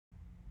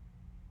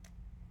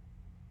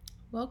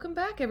Welcome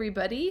back,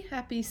 everybody.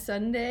 Happy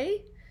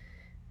Sunday.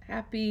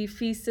 Happy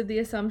Feast of the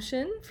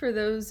Assumption. For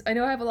those, I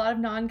know I have a lot of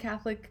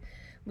non-Catholic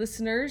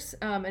listeners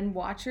and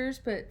watchers,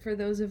 but for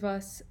those of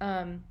us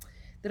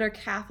that are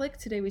Catholic,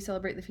 today we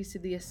celebrate the Feast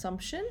of the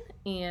Assumption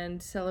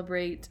and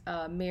celebrate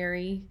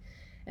Mary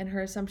and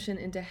her assumption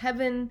into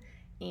heaven,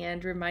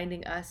 and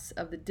reminding us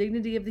of the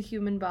dignity of the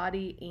human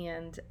body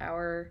and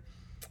our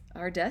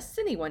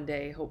destiny one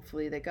day,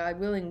 hopefully, that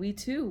God willing, we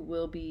too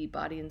will be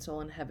body and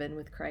soul in heaven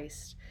with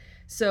Christ.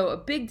 So a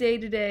big day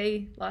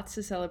today, lots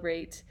to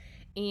celebrate.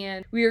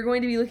 And we are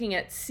going to be looking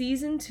at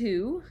season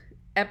 2,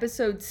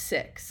 episode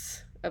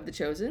 6 of The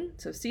Chosen.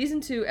 So season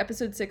 2,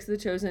 episode 6 of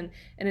The Chosen,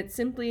 and it's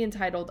simply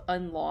entitled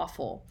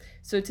Unlawful.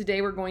 So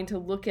today we're going to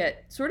look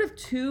at sort of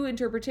two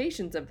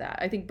interpretations of that.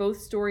 I think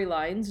both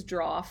storylines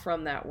draw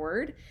from that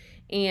word.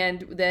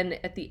 And then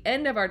at the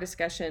end of our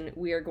discussion,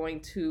 we are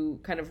going to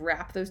kind of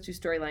wrap those two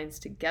storylines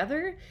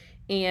together.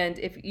 And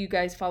if you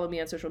guys follow me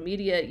on social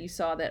media, you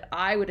saw that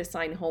I would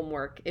assign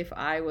homework if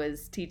I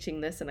was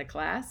teaching this in a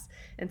class.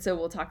 And so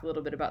we'll talk a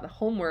little bit about the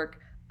homework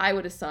I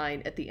would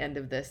assign at the end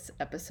of this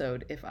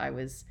episode if I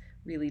was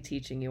really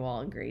teaching you all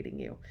and grading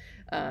you.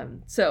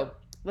 So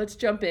let's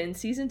jump in.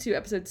 Season 2,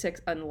 episode 6,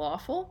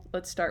 Unlawful.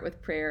 Let's start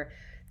with prayer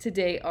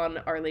today on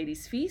Our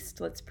Lady's Feast.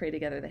 Let's pray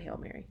together the Hail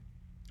Mary.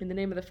 In the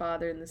name of the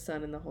Father, and the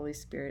Son, and the Holy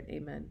Spirit.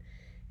 Amen.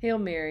 Hail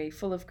Mary,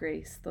 full of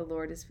grace, the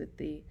Lord is with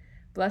thee.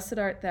 Blessed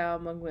art thou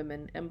among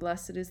women, and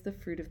blessed is the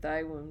fruit of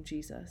thy womb,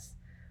 Jesus.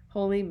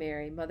 Holy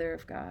Mary, Mother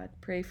of God,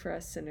 pray for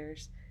us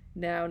sinners,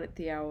 now and at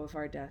the hour of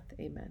our death.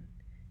 Amen.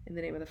 In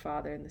the name of the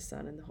Father, and the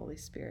Son, and the Holy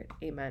Spirit.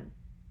 Amen.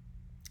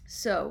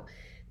 So,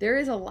 there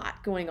is a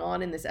lot going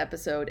on in this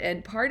episode,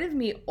 and part of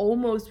me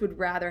almost would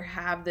rather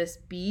have this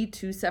be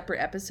two separate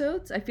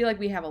episodes. I feel like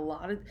we have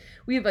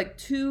like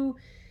two,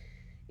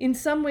 in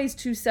some ways,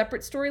 two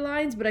separate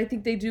storylines, but I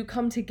think they do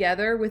come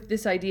together with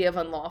this idea of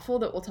unlawful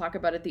that we'll talk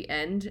about at the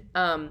end.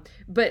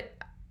 But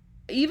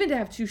even to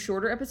have two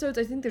shorter episodes,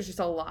 I think there's just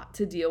a lot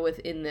to deal with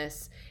in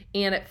this.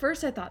 And at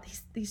first I thought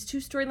these two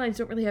storylines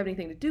don't really have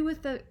anything to do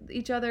with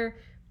each other,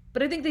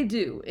 but I think they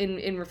do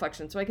in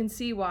reflection. So I can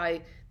see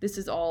why this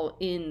is all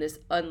in this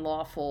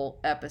unlawful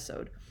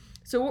episode.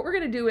 So what we're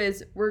going to do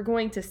is we're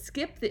going to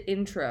skip the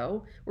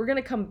intro. We're going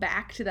to come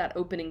back to that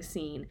opening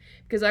scene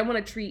because I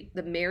want to treat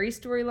the Mary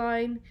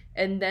storyline,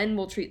 and then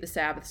we'll treat the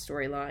Sabbath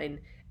storyline,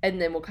 and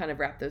then we'll kind of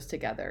wrap those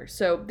together.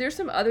 So there's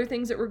some other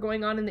things that were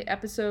going on in the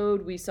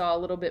episode. We saw a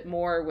little bit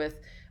more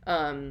with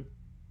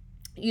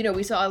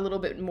we saw a little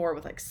bit more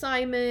with like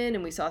Simon,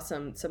 and we saw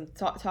some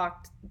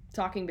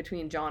talking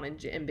between John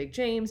and Big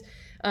James.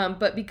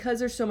 But because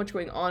there's so much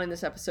going on in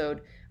this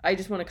episode, I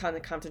just want to kind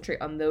of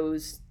concentrate on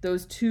those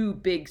two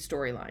big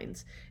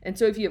storylines. And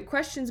so if you have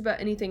questions about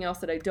anything else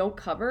that I don't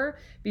cover,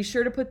 be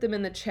sure to put them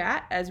in the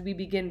chat as we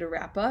begin to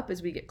wrap up,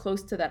 as we get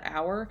close to that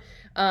hour,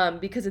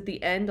 because at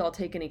the end I'll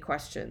take any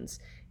questions.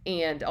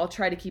 And I'll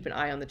try to keep an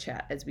eye on the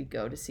chat as we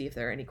go to see if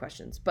there are any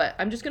questions. But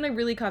I'm just going to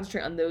really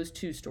concentrate on those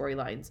two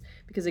storylines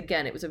because,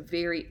 again,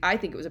 I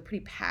think it was a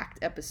pretty packed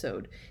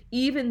episode.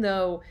 Even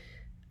though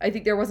I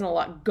think there wasn't a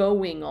lot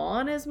going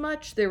on as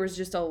much, there was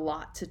just a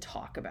lot to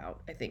talk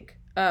about, I think.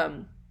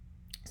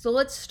 So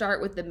let's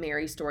start with the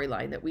Mary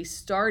storyline that we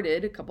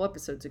started a couple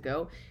episodes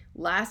ago.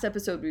 Last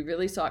episode, we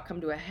really saw it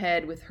come to a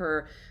head with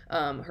her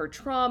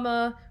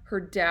trauma, her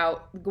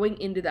doubt, going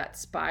into that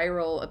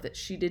spiral of that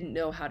she didn't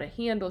know how to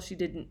handle. She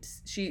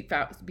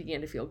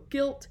began to feel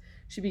guilt.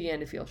 She began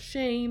to feel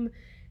shame,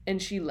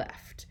 and she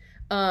left.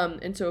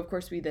 And so, of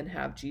course, we then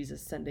have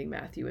Jesus sending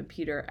Matthew and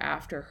Peter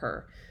after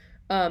her.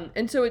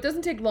 And so it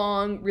doesn't take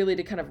long, really,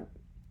 to kind of,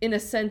 in a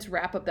sense,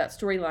 wrap up that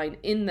storyline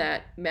in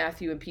that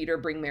Matthew and Peter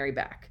bring Mary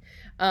back.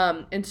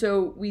 And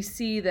so we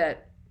see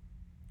that,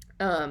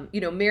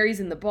 Mary's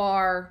in the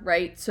bar,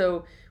 right?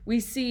 So we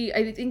see,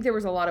 I think there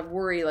was a lot of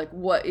worry, like,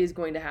 what is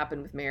going to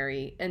happen with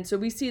Mary? And so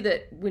we see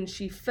that when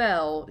she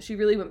fell, she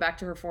really went back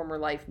to her former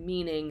life,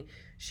 meaning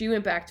she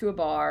went back to a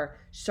bar,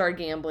 started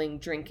gambling,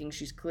 drinking.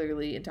 She's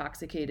clearly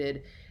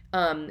intoxicated.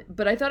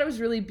 But I thought it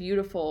was really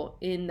beautiful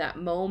in that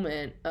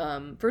moment.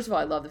 First of all,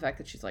 I love the fact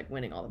that she's like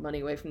winning all the money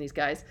away from these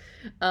guys.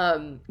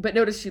 But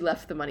notice she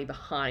left the money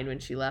behind when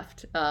she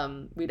left.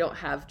 We don't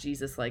have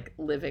Jesus like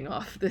living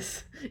off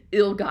this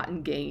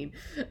ill-gotten gain.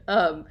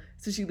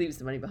 So she leaves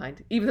the money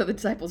behind, even though the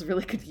disciples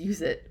really could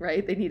use it,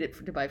 right? They need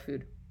it to buy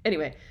food.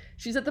 Anyway,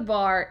 she's at the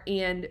bar,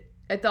 and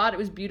I thought it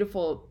was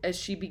beautiful as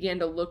she began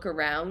to look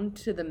around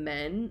to the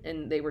men,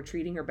 and they were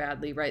treating her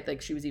badly, right?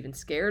 Like she was even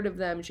scared of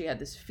them. She had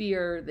this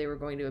fear they were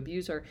going to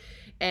abuse her.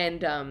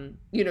 And,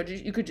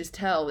 you could just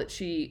tell that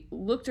she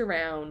looked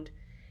around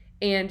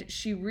and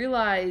she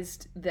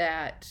realized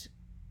that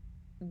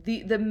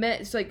the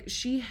men, it's like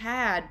she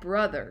had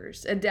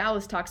brothers, and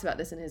Dallas talks about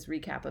this in his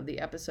recap of the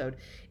episode.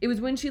 It was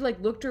when she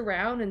like looked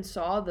around and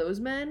saw those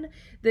men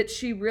that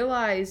she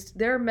realized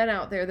there are men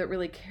out there that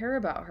really care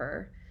about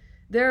her.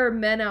 There are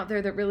men out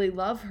there that really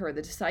love her,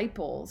 the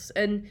disciples,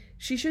 and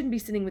she shouldn't be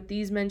sitting with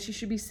these men. She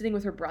should be sitting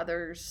with her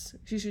brothers.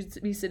 She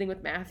should be sitting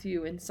with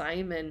Matthew and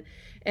Simon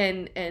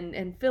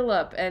and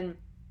Philip. And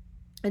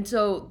And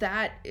so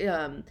that,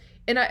 and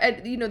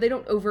they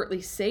don't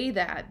overtly say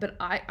that, but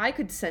I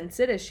could sense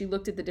it as she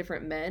looked at the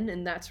different men.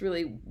 And that's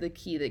really the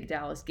key that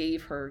Dallas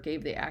gave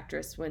the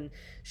actress when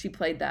she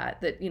played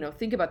that,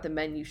 think about the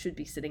men you should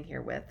be sitting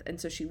here with. And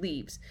so she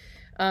leaves.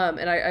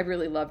 And I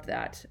really loved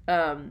that.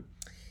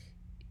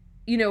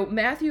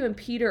 Matthew and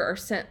Peter are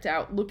sent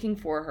out looking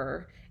for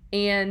her.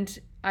 And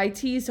I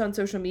teased on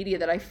social media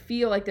that I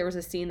feel like there was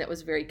a scene that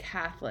was very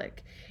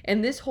Catholic.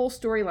 And this whole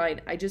storyline,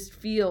 I just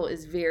feel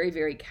is very,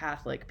 very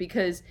Catholic,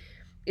 because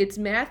it's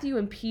Matthew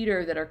and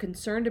Peter that are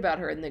concerned about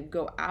her and then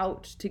go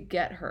out to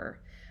get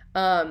her.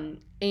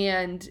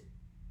 And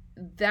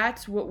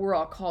that's what we're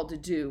all called to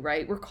do,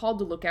 right? We're called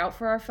to look out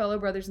for our fellow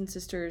brothers and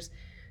sisters.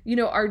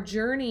 Our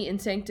journey in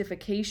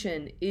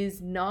sanctification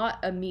is not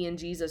a me and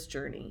Jesus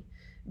journey,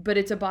 but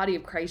it's a body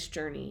of Christ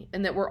journey,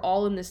 and that we're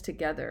all in this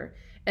together.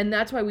 And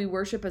that's why we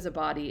worship as a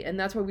body. And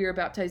that's why we are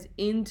baptized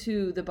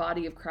into the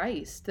body of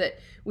Christ. That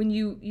when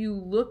you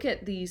look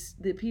at the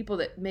people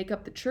that make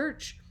up the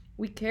church,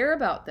 we care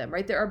about them,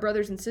 right? They're our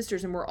brothers and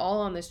sisters, and we're all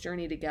on this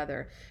journey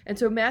together. And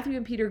so Matthew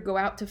and Peter go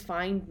out to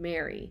find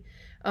Mary.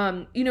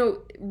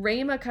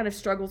 Rhema kind of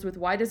struggles with,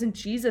 why doesn't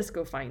Jesus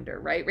go find her,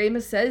 right?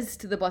 Rhema says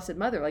to the Blessed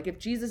Mother, like, if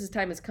Jesus'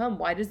 time has come,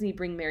 why doesn't he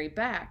bring Mary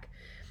back?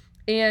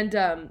 And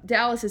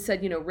Dallas has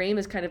said, Rhema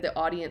is kind of the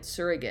audience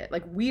surrogate.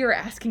 Like, we are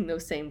asking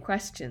those same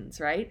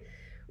questions, right?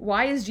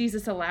 Why is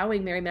Jesus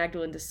allowing Mary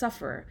Magdalene to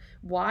suffer?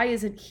 Why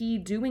isn't he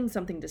doing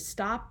something to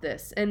stop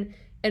this? And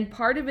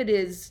part of it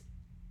is,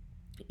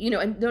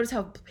 and notice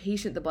how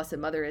patient the Blessed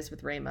Mother is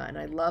with Rhema, and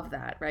I love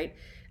that, right?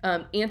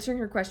 Answering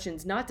her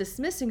questions, not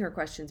dismissing her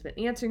questions, but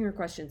answering her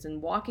questions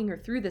and walking her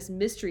through this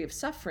mystery of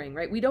suffering,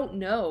 right? We don't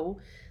know,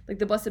 like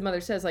the Blessed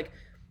Mother says, like,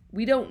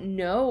 we don't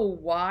know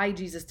why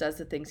Jesus does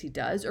the things he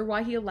does or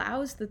why he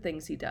allows the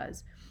things he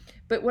does.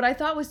 But what I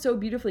thought was so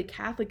beautifully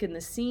Catholic in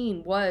the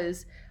scene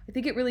was, I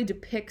think it really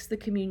depicts the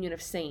communion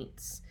of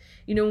saints.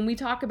 When we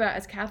talk about,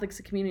 as Catholics,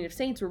 the communion of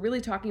saints, we're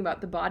really talking about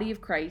the body of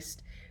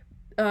Christ.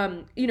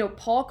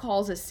 Paul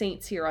calls us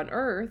saints here on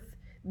earth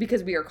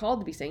because we are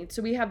called to be saints.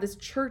 So we have this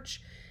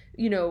church,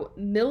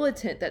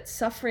 militant that's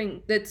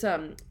suffering, that's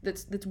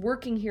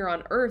working here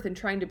on earth and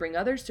trying to bring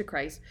others to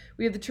Christ.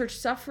 We have the church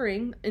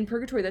suffering in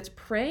purgatory that's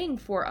praying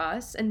for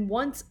us and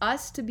wants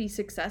us to be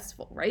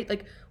successful, right?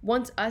 Like,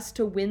 wants us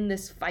to win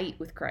this fight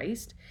with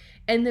Christ.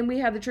 And then we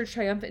have the church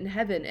triumphant in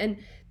heaven, and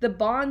the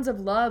bonds of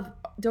love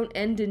don't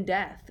end in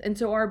death. And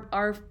so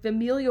our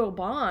familial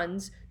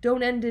bonds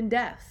don't end in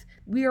death.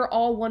 We are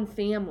all one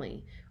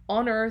family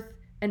on earth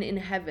and in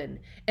heaven,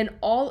 and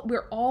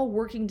we're all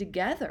working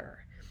together.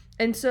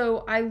 And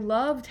so I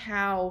loved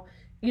how,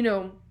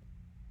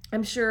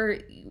 I'm sure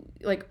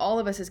like all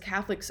of us as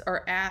Catholics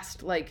are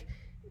asked, like,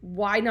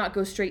 why not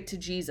go straight to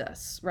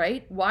Jesus,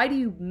 right? Why do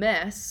you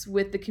mess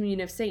with the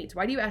communion of saints?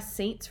 Why do you ask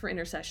saints for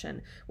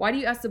intercession? Why do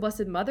you ask the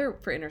Blessed Mother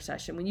for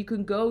intercession when you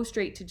can go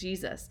straight to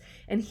Jesus?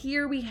 And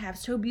here we have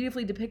so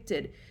beautifully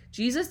depicted,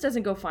 Jesus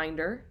doesn't go find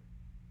her.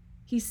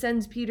 He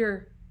sends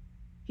Peter,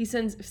 he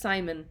sends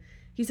Simon,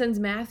 he sends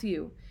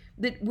Matthew.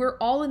 That we're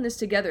all in this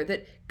together,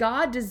 that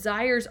God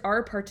desires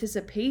our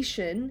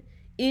participation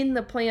in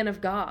the plan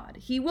of God.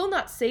 He will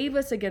not save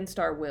us against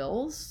our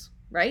wills,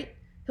 right?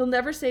 He'll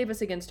never save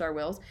us against our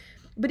wills,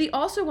 but he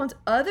also wants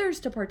others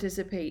to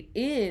participate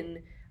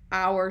in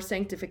our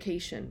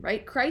sanctification,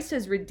 right? Christ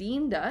has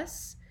redeemed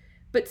us,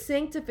 but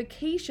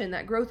sanctification,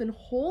 that growth in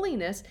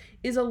holiness,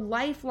 is a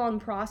lifelong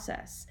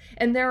process,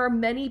 and there are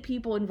many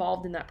people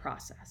involved in that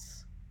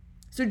process.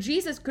 So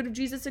could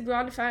Jesus have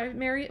gone to find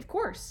Mary? Of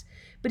course.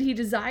 But he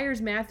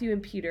desires Matthew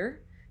and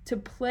Peter to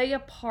play a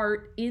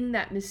part in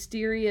that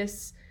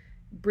mysterious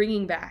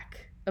bringing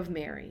back of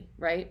Mary,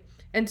 right?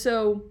 And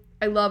so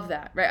I love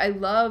that, right?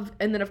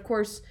 And then of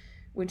course,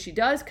 when she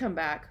does come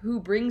back, who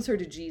brings her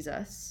to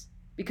Jesus?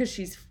 Because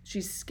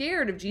she's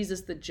scared of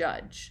Jesus the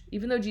judge,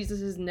 even though Jesus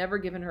has never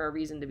given her a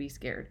reason to be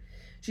scared.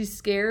 She's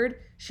scared.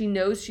 She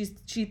knows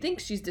she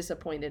thinks she's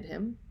disappointed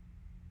him.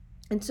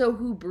 And so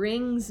who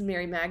brings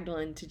Mary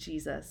Magdalene to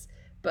Jesus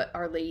but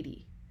Our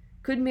Lady?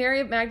 Could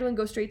Mary Magdalene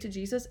go straight to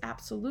Jesus?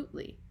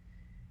 Absolutely.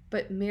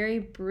 But Mary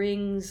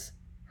brings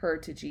her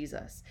to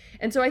Jesus.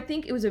 And so I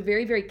think it was a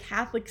very, very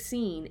Catholic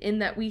scene in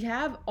that we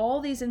have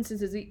all these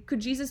instances.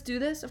 Could Jesus do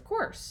this? Of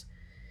course.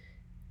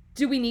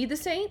 Do we need the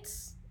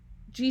saints?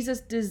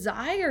 Jesus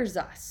desires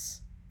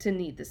us to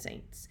need the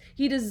saints.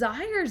 He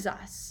desires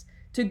us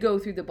to go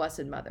through the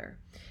Blessed Mother.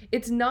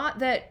 It's not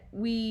that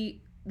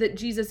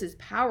Jesus is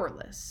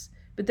powerless,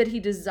 but that he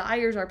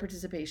desires our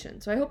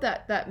participation. So I hope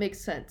that makes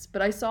sense.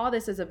 But I saw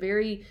this as a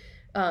very,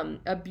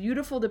 a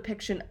beautiful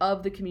depiction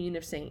of the communion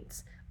of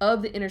saints,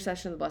 of the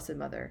intercession of the Blessed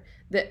Mother,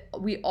 that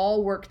we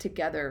all work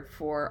together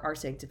for our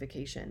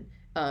sanctification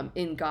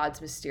in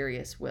God's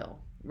mysterious will,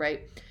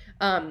 right?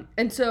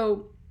 And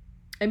so,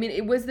 I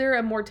mean, was there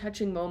a more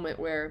touching moment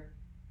where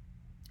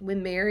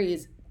when Mary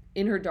is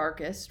in her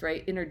darkest,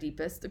 right, in her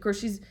deepest, of course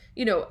she's,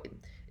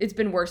 it's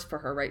been worse for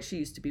her, right? She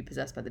used to be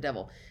possessed by the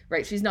devil,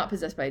 right? She's not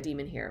possessed by a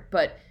demon here,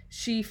 but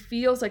she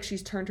feels like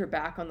she's turned her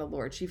back on the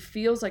Lord. She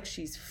feels like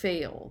she's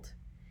failed.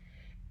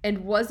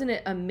 And wasn't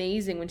it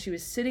amazing when she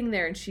was sitting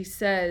there and she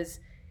says,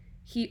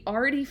 he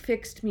already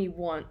fixed me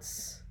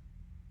once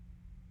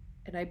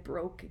and I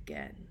broke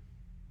again.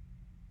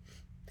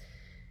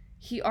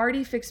 He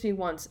already fixed me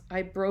once.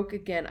 I broke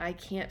again. I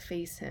can't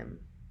face him.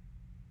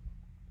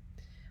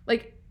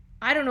 Like,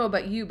 I don't know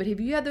about you, but have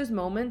you had those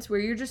moments where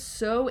you're just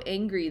so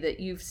angry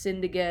that you've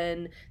sinned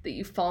again, that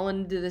you've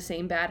fallen into the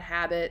same bad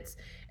habits,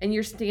 and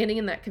you're standing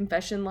in that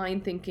confession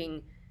line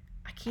thinking,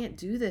 I can't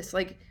do this.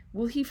 Like,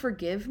 will he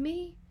forgive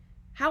me?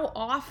 How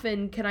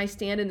often can I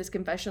stand in this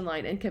confession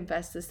line and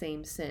confess the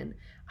same sin?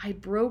 I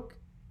broke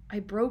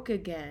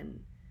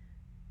again.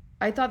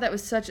 I thought that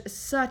was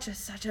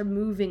such a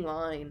moving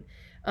line.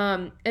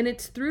 And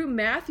it's through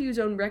Matthew's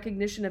own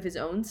recognition of his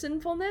own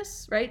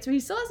sinfulness, right? So he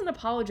still hasn't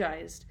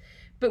apologized,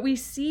 but we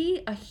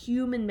see a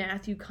human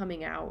Matthew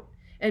coming out,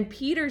 and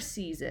Peter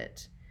sees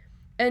it.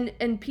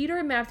 And Peter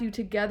and Matthew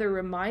together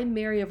remind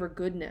Mary of her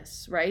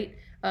goodness, right?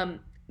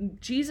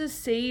 Jesus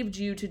saved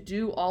you to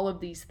do all of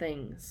these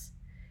things.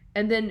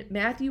 And then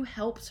Matthew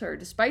helps her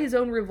despite his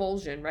own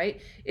revulsion,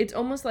 right? It's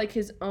almost like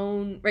his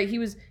own, right? He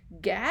was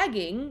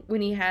gagging when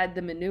he had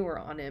the manure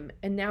on him,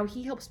 and now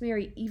he helps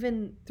Mary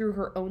even through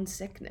her own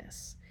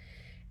sickness.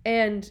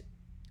 And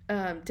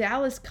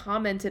Dallas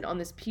commented on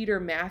this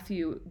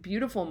Peter-Matthew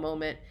beautiful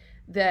moment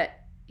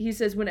that he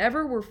says,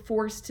 whenever we're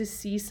forced to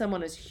see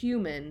someone as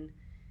human,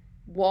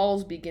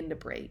 walls begin to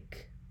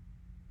break.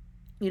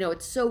 You know,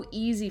 it's so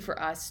easy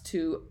for us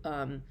to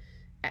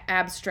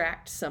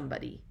abstract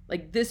somebody.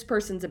 Like, this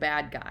person's a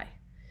bad guy.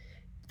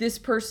 This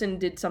person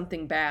did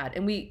something bad.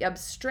 And we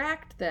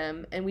abstract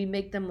them and we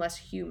make them less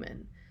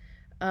human.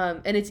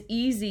 And it's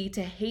easy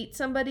to hate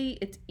somebody.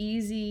 It's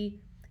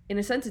easy, in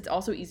a sense, it's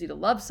also easy to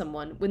love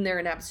someone when they're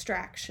an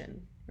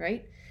abstraction,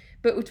 right?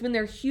 But when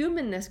their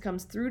humanness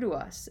comes through to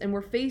us and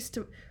we're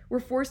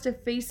forced to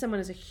face someone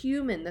as a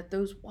human, that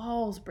those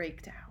walls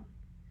break down.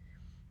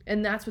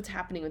 And that's what's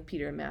happening with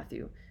Peter and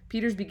Matthew.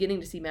 Peter's beginning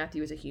to see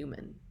Matthew as a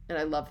human. And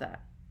I love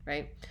that,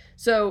 right?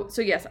 So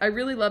yes, I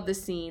really love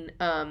this scene.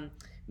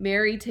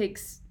 Mary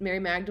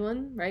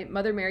Magdalene, right?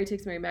 Mother Mary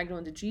takes Mary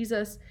Magdalene to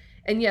Jesus.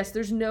 And yes,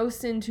 there's no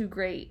sin too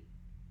great.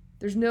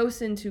 There's no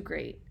sin too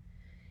great.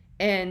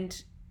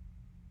 And,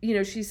 you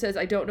know, she says,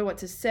 I don't know what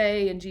to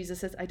say. And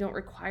Jesus says, I don't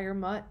require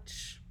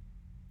much.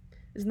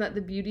 Isn't that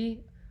the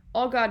beauty?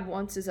 All God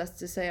wants is us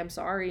to say, I'm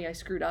sorry, I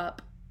screwed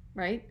up,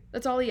 right?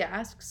 That's all he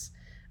asks.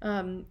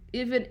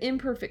 Even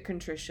imperfect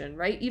contrition,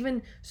 right?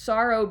 Even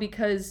sorrow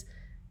because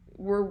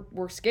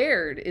we're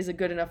scared isn't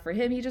good enough for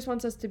him. He just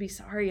wants us to be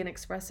sorry and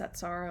express that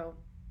sorrow.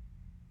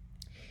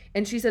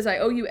 And she says, I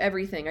owe you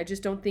everything. I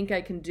just don't think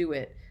I can do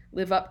it,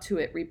 live up to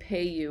it,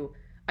 repay you.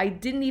 I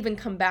didn't even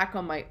come back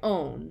on my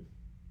own.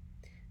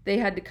 They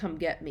had to come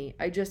get me.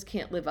 I just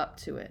can't live up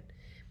to it.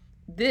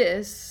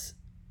 This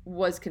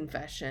was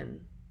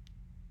confession.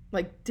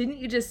 Like, didn't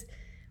you just,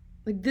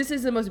 like, this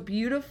is the most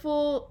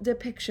beautiful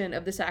depiction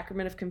of the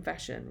sacrament of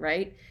confession,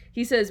 right?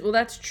 He says, well,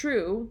 that's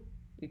true.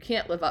 You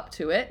can't live up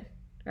to it,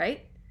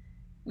 right?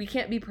 We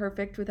can't be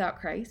perfect without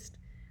Christ,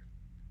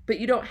 but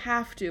you don't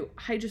have to.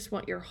 I just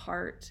want your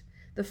heart.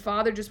 The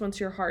Father just wants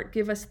your heart.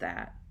 Give us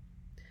that.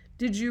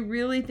 Did you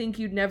really think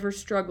you'd never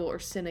struggle or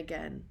sin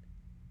again?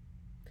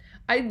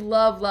 I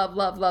love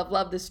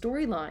this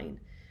storyline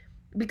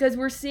because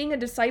we're seeing a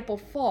disciple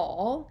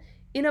fall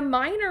in a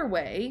minor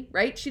way,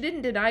 right? She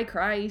didn't deny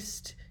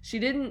Christ. She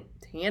didn't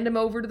hand him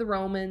over to the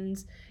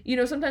Romans. You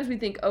know, sometimes we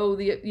think, oh,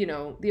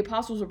 the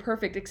apostles were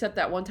perfect except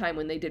that one time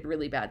when they did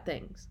really bad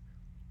things.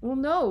 Well,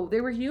 no,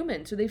 they were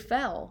human, so they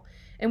fell.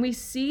 And we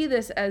see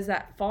this as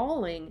that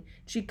falling.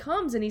 She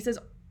comes and he says,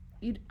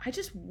 I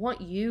just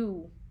want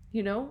you,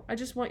 I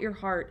just want your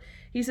heart.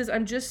 He says,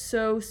 I'm just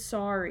so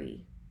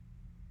sorry.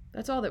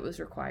 That's all that was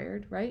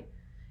required, right?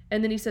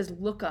 And then he says,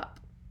 look up.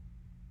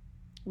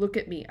 Look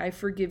at me. I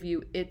forgive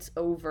you. It's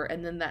over.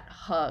 And then that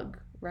hug,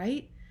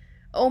 right?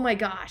 Oh my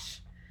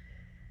gosh.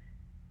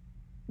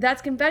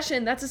 That's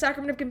confession. That's the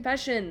sacrament of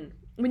confession.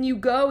 When you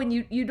go and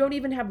you don't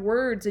even have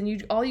words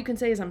and all you can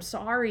say is, I'm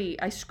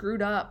sorry. I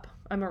screwed up.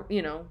 I'm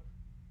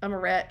a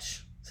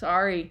wretch.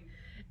 Sorry.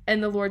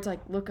 And the Lord's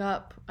like, look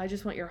up. I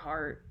just want your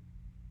heart.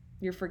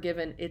 You're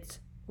forgiven. It's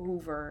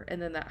over.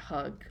 And then that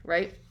hug,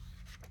 right?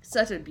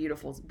 Such a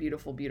beautiful,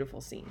 beautiful,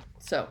 beautiful scene.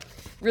 So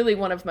really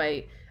one of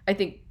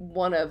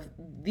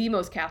the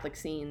most Catholic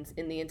scenes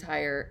in the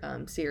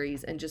entire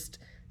series, and just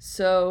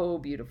so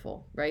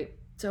beautiful, right?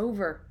 It's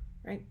over,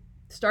 right?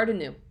 Start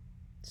anew.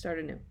 So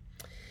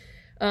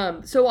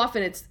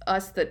often it's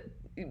us that,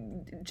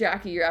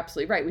 Jackie, you're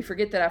absolutely right. We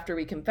forget that after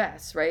we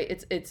confess, right?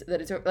 It's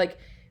like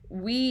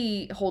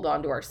we hold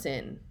on to our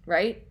sin,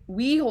 right?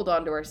 We hold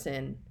on to our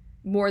sin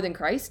more than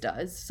Christ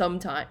does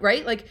sometimes,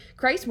 right? Like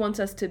Christ wants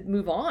us to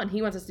move on.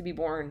 He wants us to be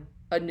born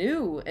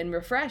anew and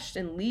refreshed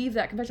and leave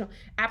that confessional.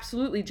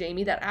 Absolutely,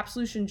 Jamie, that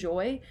absolution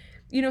joy.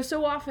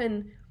 So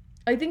often,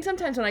 I think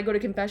sometimes when I go to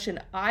confession,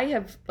 I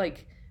have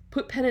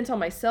put penance on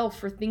myself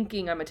for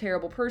thinking I'm a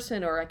terrible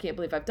person, or I can't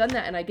believe I've done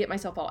that, and I get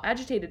myself all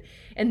agitated.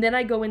 And then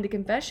I go into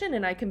confession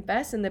and I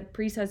confess, and the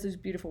priest has those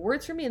beautiful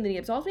words for me, and then he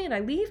absolves me, and I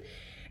leave.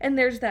 And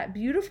there's that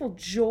beautiful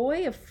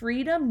joy of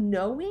freedom,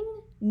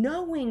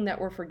 knowing that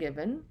we're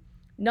forgiven,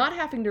 not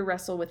having to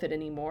wrestle with it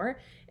anymore.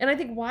 And I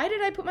think, why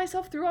did I put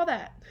myself through all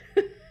that?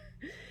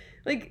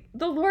 Like,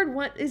 the Lord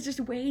is just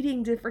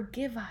waiting to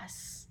forgive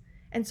us.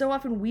 And so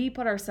often we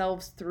put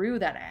ourselves through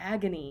that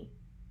agony.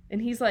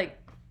 And he's like,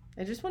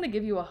 I just want to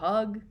give you a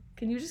hug.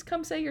 Can you just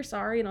come say you're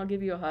sorry and I'll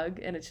give you a hug?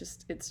 And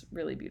it's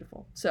really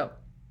beautiful. So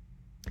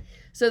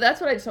that's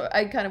what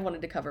I kind of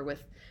wanted to cover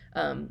with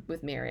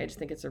Mary. I just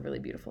think it's a really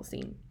beautiful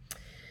scene.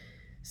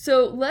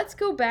 So let's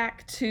go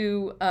back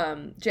to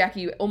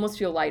Jackie. You almost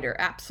feel lighter.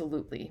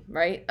 Absolutely.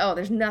 Right? Oh,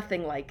 there's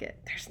nothing like it.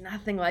 There's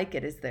nothing like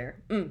it, is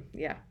there?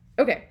 Yeah.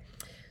 Okay.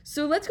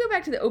 So let's go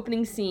back to the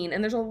opening scene.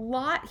 And there's a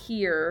lot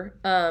here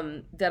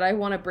that I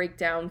want to break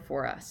down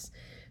for us.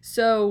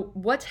 So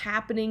what's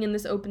happening in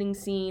this opening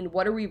scene?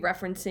 What are we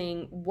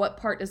referencing? What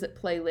part does it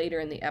play later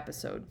in the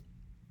episode?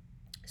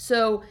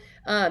 So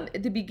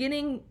at the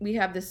beginning, we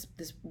have this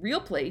real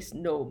place,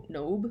 Nob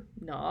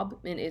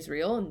in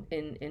Israel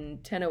in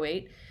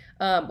 1008,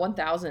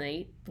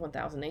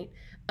 1008.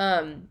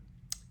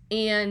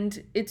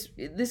 And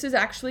this is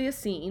actually a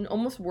scene,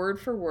 almost word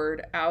for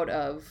word, out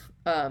of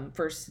 1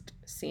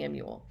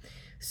 Samuel.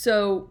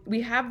 So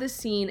we have this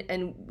scene,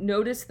 and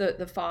notice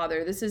the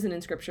father, this isn't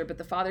in scripture, but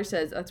the father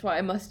says, that's why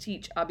I must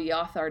teach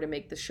Abiathar to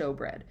make the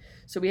showbread.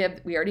 So we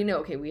already know,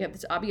 okay, we have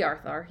this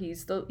Abiathar,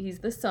 he's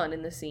the son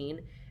in the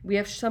scene. We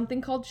have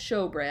something called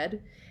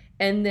showbread,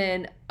 and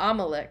then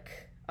Ahimelech,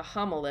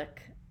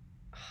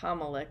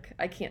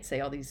 I can't say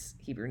all these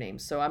Hebrew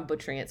names, so I'm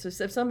butchering it. So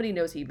if somebody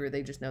knows Hebrew,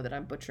 they just know that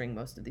I'm butchering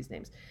most of these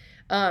names.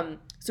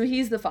 So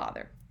he's the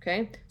father.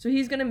 Okay, so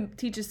he's going to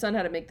teach his son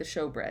how to make the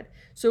showbread.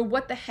 So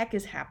what the heck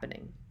is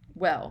happening?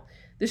 Well,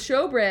 the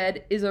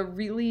showbread is a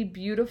really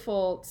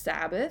beautiful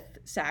Sabbath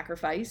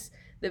sacrifice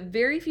that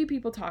very few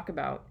people talk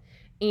about.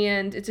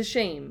 And it's a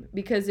shame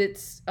because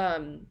there's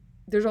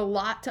a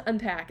lot to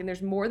unpack, and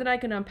there's more than I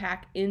can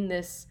unpack in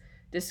this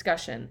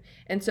discussion.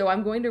 And so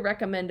I'm going to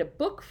recommend a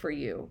book for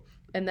you.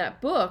 And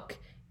that book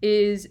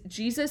is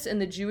Jesus and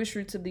the Jewish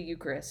Roots of the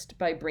Eucharist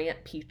by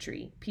Brant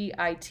Pitre,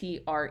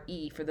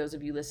 Pitre, for those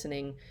of you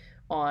listening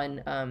on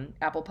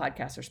Apple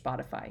Podcasts or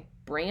Spotify.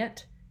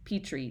 Brant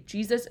Pitre,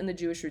 Jesus and the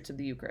Jewish Roots of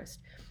the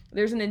Eucharist.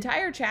 There's an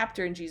entire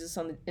chapter in Jesus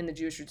in the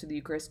Jewish Roots of the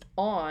Eucharist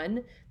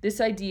on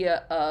this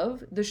idea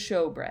of the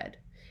showbread.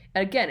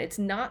 And again, it's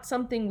not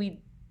something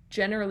we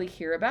generally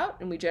hear about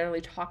and we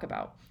generally talk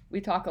about. We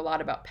talk a lot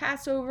about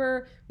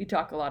Passover, we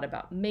talk a lot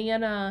about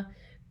manna,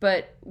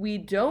 but we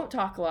don't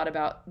talk a lot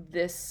about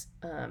this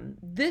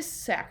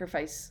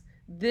sacrifice,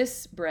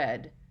 this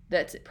bread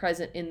that's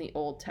present in the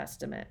Old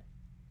Testament.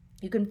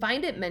 You can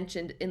find it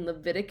mentioned in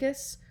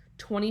Leviticus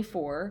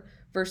 24,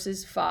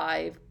 verses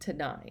 5 to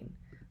 9.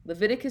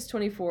 Leviticus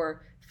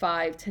 24,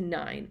 5 to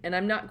 9. And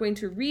I'm not going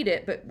to read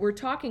it, but we're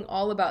talking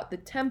all about the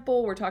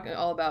temple. We're talking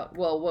all about,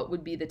 what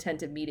would be the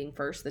tent of meeting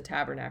first, the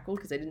tabernacle,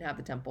 because they didn't have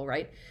the temple,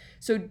 right?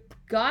 So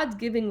God's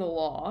giving the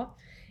law,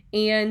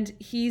 and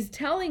he's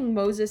telling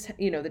Moses,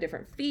 the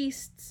different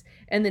feasts,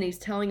 and then he's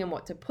telling him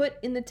what to put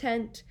in the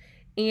tent.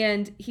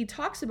 And he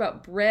talks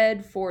about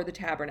bread for the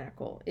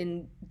tabernacle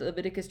in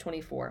Leviticus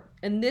 24.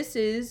 And this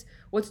is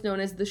what's known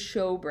as the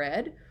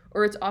showbread,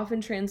 or it's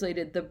often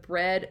translated the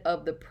bread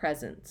of the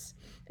presence.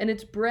 And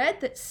it's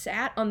bread that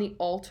sat on the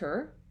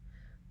altar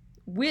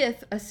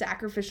with a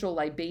sacrificial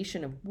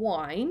libation of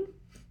wine.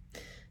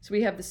 So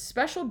we have this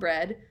special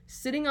bread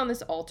sitting on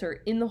this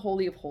altar in the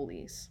Holy of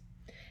Holies.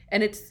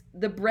 And it's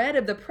the bread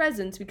of the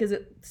presence because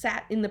it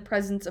sat in the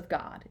presence of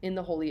God in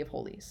the Holy of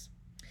Holies.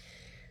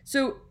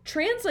 So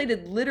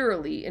translated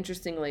literally,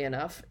 interestingly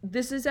enough,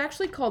 this is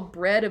actually called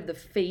bread of the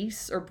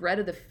face or bread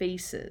of the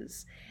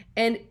faces.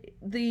 And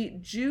the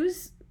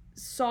Jews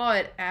saw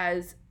it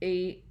as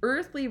a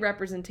earthly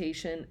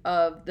representation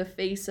of the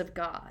face of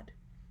God,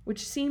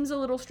 which seems a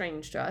little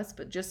strange to us,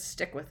 but just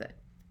stick with it.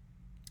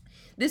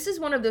 This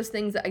is one of those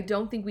things that I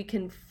don't think we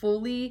can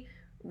fully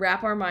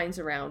wrap our minds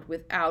around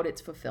without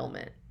its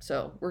fulfillment.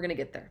 So we're going to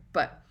get there.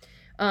 But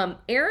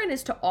Aaron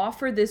is to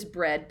offer this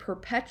bread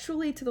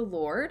perpetually to the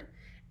Lord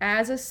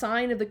as a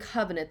sign of the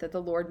covenant that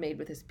the Lord made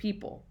with his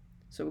people.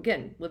 So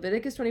again,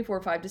 Leviticus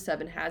 24, 5 to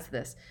 7 has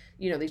this,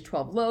 these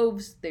 12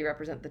 loaves, they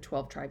represent the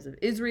 12 tribes of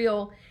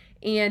Israel.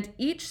 And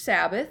each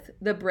Sabbath,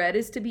 the bread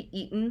is to be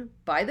eaten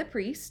by the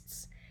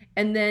priests,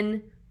 and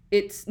then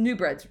new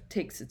bread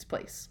takes its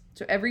place.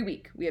 So every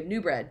week we have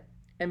new bread,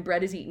 and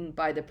bread is eaten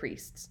by the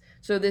priests.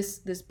 So this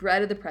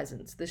bread of the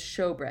presence, this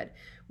showbread,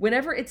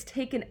 whenever it's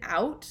taken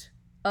out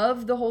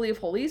of the Holy of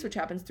Holies, which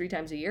happens 3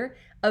 times a year,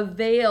 a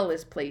veil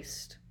is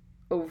placed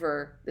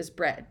over this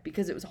bread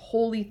because it was a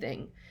holy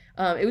thing.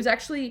 It was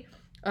actually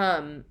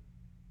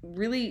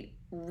really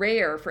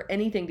rare for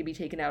anything to be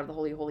taken out of the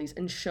Holy of Holies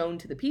and shown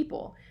to the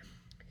people.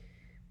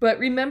 But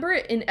remember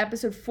in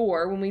episode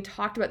 4, when we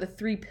talked about the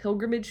 3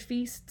 pilgrimage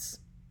feasts,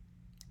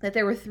 that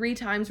there were 3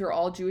 times where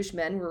all Jewish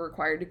men were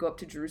required to go up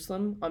to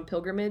Jerusalem on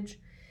pilgrimage.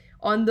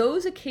 On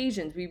those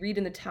occasions, we read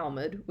in the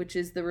Talmud, which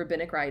is the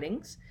rabbinic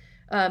writings,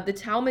 The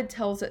Talmud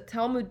tells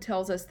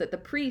us that the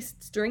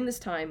priests during this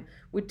time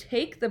would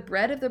take the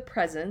bread of the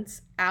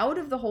presence out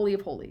of the Holy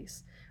of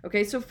Holies.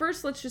 Okay, so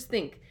first let's just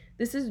think.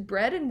 This is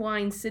bread and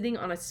wine sitting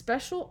on a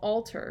special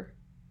altar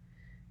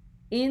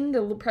in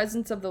the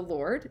presence of the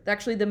Lord.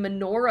 Actually, the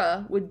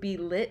menorah would be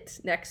lit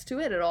next to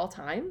it at all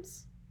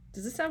times.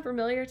 Does this sound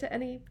familiar to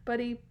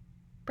anybody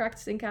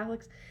practicing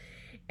Catholics?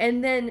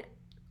 And then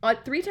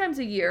 3 times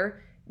a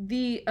year,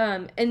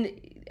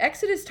 and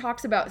Exodus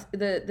talks about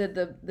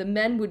the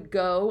men would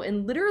go,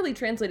 and literally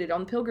translated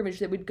on pilgrimage,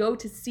 they would go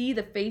to see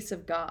the face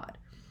of God.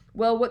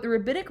 Well, what the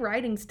rabbinic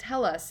writings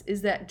tell us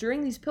is that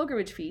during these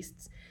pilgrimage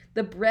feasts,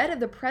 the bread of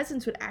the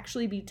presence would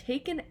actually be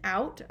taken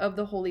out of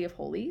the Holy of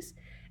Holies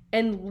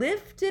and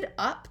lifted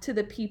up to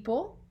the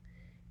people.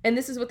 And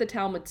this is what the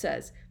Talmud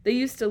says. They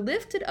used to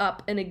lift it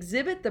up and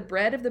exhibit the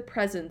bread of the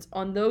presence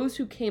on those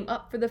who came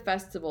up for the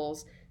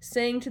festivals,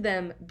 saying to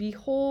them,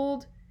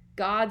 "Behold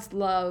God's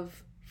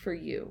love for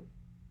you."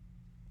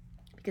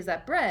 Because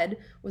that bread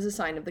was a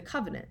sign of the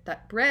covenant.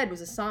 That bread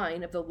was a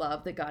sign of the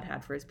love that God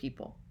had for his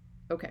people.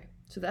 Okay,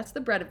 so that's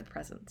the bread of the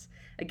presence.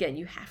 Again,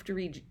 you have to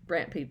read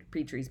Brant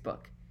Petree's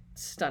book.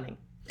 It's stunning.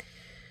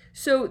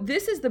 So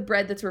this is the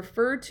bread that's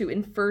referred to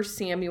in 1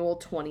 Samuel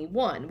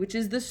 21, which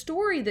is the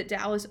story that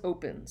Dallas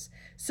opens.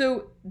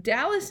 So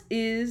Dallas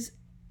is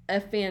a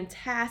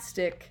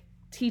fantastic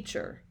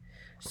teacher.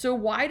 So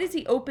why does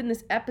he open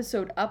this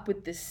episode up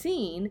with this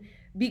scene?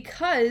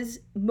 Because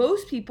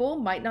most people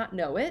might not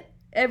know it.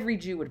 Every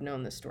Jew would have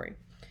known this story.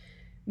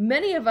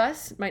 Many of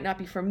us might not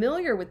be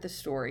familiar with the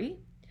story.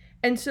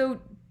 And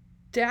so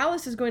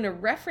Dallas is going to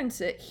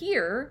reference it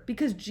here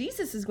because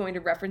Jesus is going to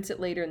reference it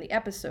later in the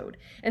episode.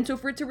 And so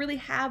for it to really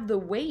have the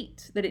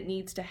weight that it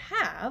needs to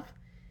have,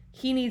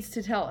 he needs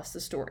to tell us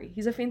the story.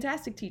 He's a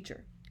fantastic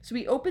teacher. So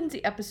he opens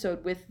the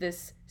episode with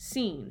this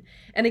scene.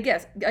 And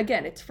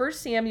again, it's 1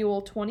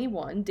 Samuel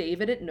 21,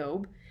 David at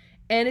Nob,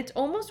 and it's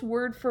almost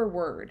word for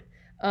word.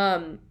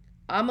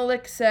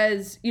 Amalek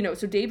says,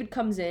 so David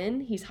comes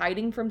in, he's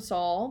hiding from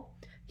Saul.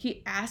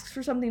 He asks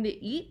for something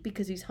to eat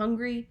because he's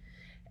hungry.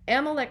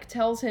 Amalek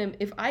tells him,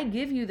 if I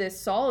give you this,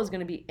 Saul is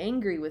going to be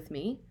angry with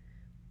me.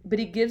 But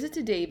he gives it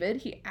to David.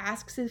 He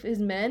asks if his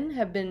men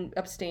have been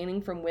abstaining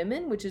from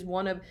women, which is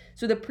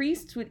so the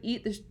priests would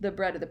eat the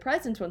bread of the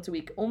presence once a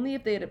week, only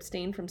if they had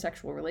abstained from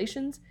sexual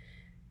relations.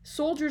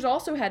 Soldiers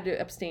also had to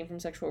abstain from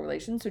sexual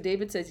relations. So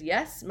David says,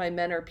 yes, my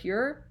men are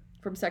pure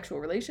from sexual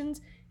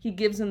relations. He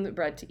gives them the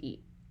bread to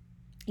eat.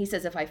 He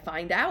says,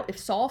 if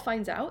Saul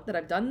finds out that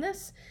I've done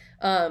this,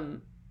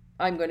 I'm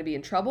going to be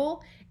in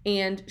trouble.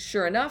 And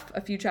sure enough,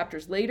 a few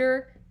chapters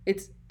later,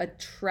 it's a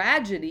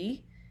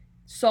tragedy.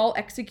 Saul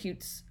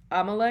executes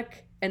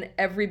Amalek and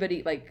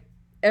everybody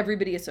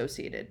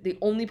associated. The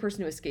only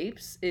person who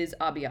escapes is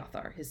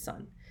Abiathar, his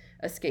son,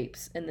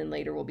 escapes, and then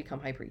later will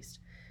become high priest.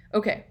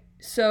 Okay,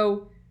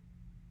 so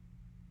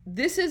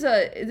this is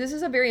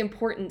a very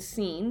important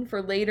scene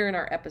for later in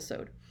our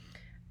episode.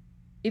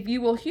 If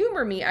you will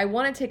humor me, I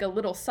want to take a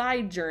little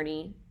side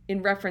journey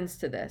in reference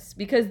to this,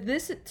 because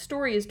this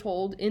story is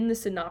told in the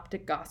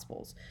Synoptic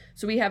Gospels.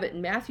 So we have it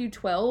in Matthew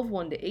 12,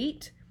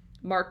 1-8,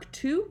 Mark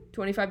 2,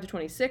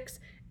 25-26,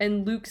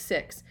 and Luke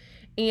 6.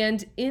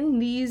 And in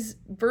these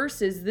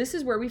verses, this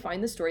is where we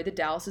find the story that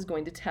Dallas is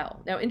going to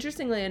tell. Now,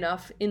 interestingly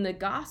enough, in the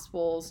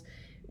Gospels,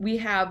 we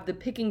have the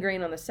picking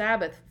grain on the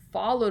Sabbath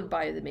followed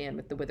by the man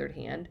with the withered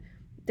hand.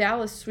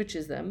 Dallas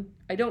switches them.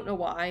 I don't know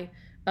why.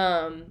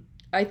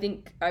 I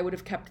think I would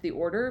have kept the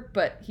order,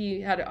 but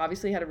he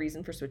obviously had a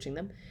reason for switching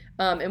them.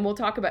 And we'll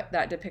talk about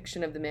that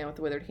depiction of the man with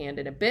the withered hand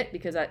in a bit,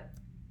 because I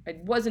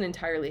wasn't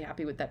entirely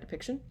happy with that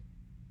depiction.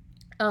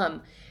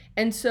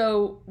 And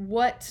so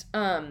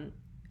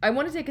I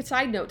want to take a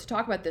side note to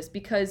talk about this,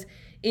 because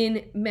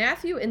in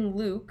Matthew and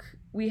Luke,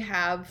 we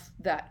have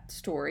that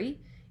story.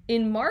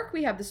 In Mark,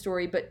 we have the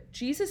story, but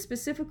Jesus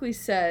specifically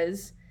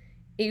says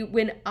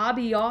when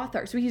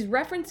Abiathar, so he's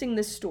referencing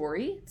this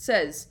story,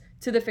 says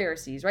to the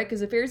Pharisees, right?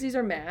 Because the Pharisees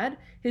are mad.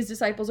 His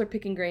disciples are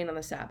picking grain on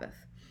the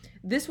Sabbath.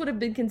 This would have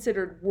been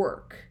considered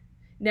work.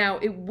 Now,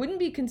 it wouldn't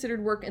be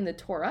considered work in the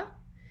Torah.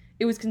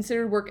 It was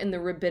considered work in the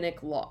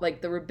rabbinic law,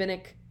 like the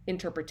rabbinic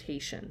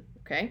interpretation,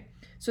 okay?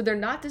 So they're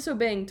not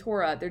disobeying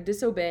Torah. They're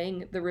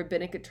disobeying the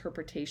rabbinic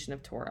interpretation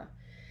of Torah.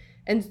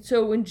 And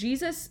so when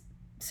Jesus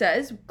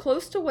says,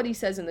 close to what he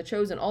says in The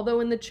Chosen,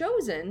 although in The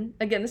Chosen,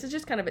 again, this is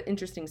just kind of an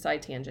interesting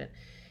side tangent.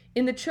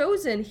 In The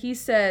Chosen, he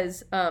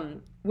says,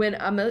 when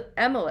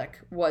Amalek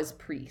was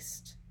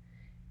priest.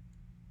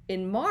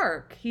 In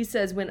Mark, he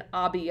says when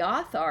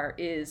Abiathar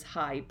is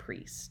high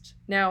priest.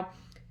 Now,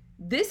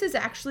 this is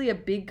actually a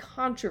big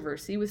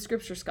controversy with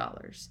scripture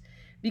scholars,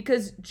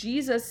 because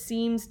Jesus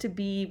seems to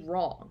be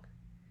wrong.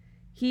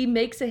 He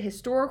makes a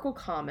historical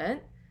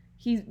comment.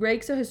 He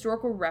makes a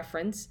historical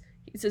reference.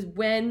 He says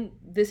when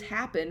this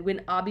happened,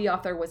 when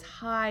Abiathar was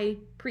high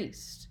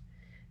priest.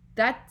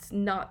 That's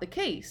not the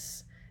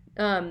case.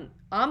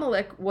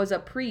 Amalek was a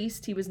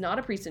priest. He was not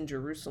a priest in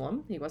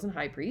Jerusalem. He wasn't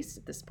high priest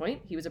at this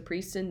point. He was a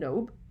priest in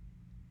Nob.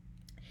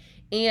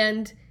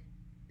 And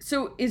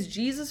so is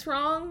Jesus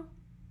wrong?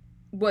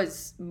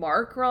 Was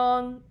Mark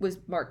wrong? Was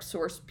Mark's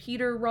source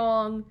Peter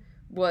wrong?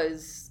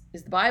 Is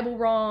the Bible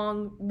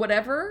wrong?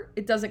 Whatever,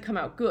 it doesn't come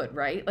out good,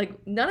 right?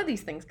 Like, none of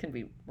these things can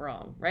be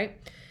wrong, right?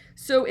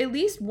 So at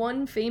least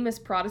one famous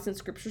Protestant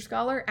scripture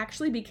scholar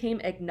actually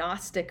became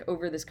agnostic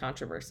over this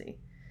controversy,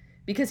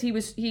 because he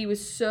was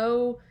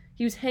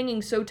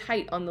hanging so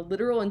tight on the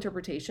literal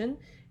interpretation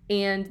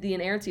and the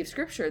inerrancy of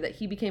scripture that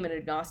he became an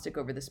agnostic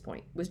over this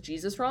point. Was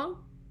Jesus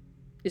wrong?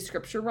 Is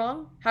scripture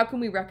wrong? How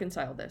can we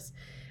reconcile this?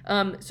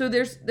 So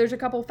there's a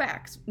couple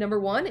facts. Number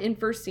one, in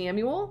 1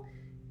 Samuel,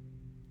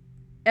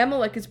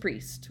 Amalek is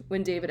priest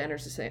when David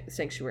enters the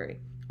sanctuary.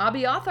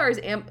 Abiathar is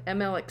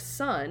Amalek's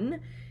son.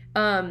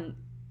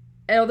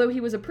 Although he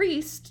was a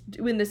priest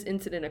when this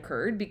incident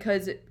occurred,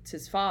 because it's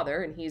his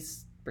father and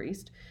he's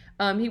priest,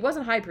 he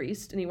wasn't high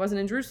priest and he wasn't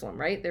in Jerusalem,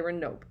 right? They were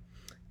in Nob.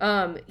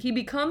 He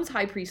becomes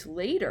high priest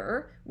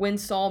later when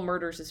Saul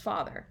murders his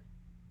father.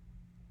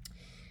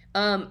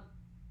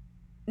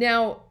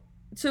 Now,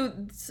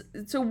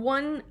 so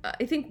one,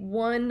 I think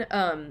one,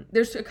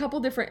 there's a couple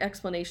different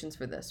explanations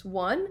for this.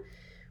 One,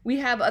 we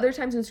have other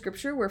times in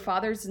scripture where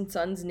fathers and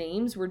sons'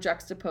 names were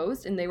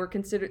juxtaposed and they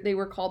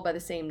were called by the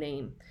same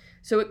name.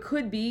 So it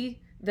could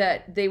be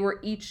that they were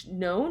each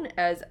known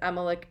as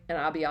Amalek and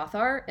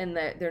Abiathar, and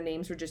that their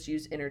names were just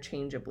used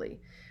interchangeably.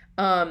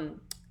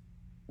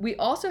 We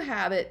also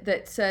have it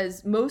that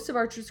says most of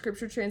our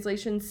scripture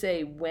translations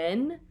say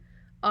when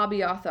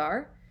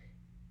Abiathar.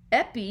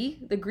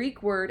 Epi, the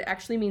Greek word,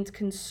 actually means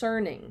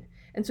concerning.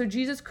 And so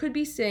Jesus could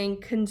be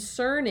saying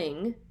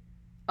concerning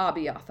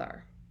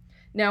Abiathar.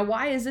 Now,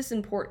 why is this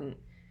important?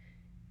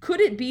 Could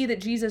it be that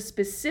Jesus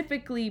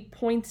specifically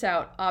points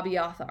out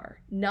Abiathar?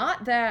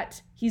 Not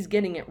that he's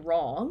getting it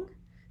wrong,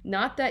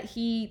 not that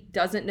he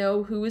doesn't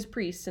know who is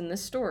priest in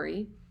this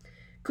story.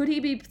 Could he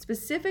be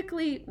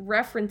specifically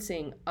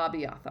referencing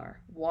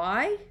Abiathar?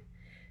 Why?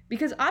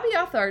 Because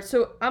Abiathar,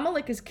 so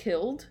Amalek is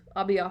killed.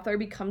 Abiathar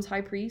becomes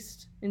high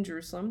priest in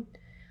Jerusalem.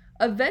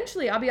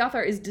 Eventually,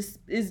 Abiathar is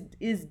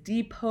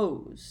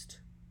deposed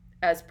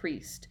as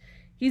priest.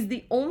 He's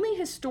the only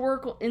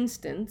historical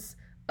instance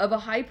of a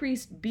high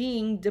priest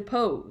being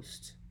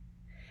deposed.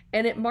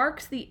 And it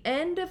marks the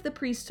end of the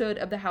priesthood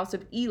of the house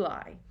of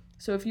Eli.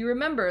 So if you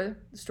remember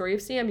the story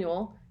of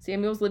Samuel,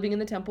 Samuel's living in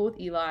the temple with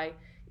Eli.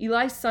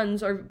 Eli's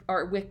sons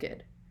are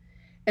wicked.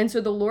 And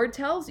so the Lord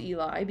tells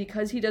Eli,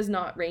 because he does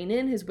not rein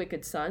in his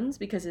wicked sons,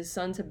 because his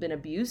sons have been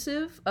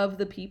abusive of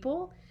the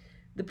people,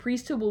 the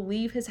priesthood will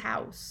leave his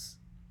house.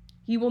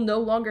 He will no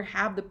longer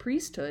have the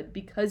priesthood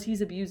because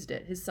he's abused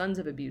it. His sons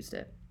have abused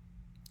it.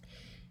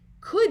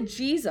 Could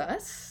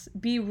Jesus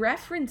be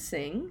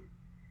referencing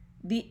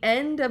the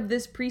end of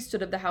this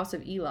priesthood of the house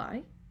of Eli,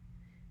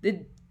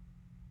 the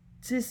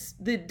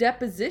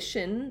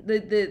deposition,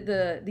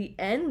 the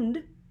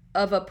end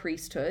of a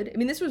priesthood? I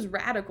mean, this was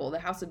radical. The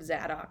house of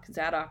Zadok.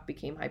 Zadok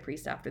became high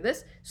priest after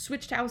this,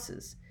 switched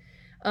houses.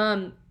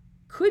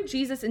 Could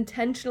Jesus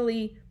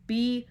intentionally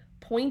be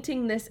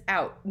pointing this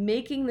out,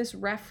 making this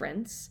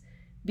reference,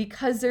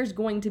 because there's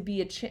going to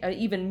be a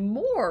even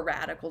more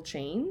radical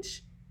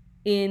change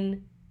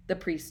in the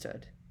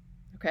priesthood?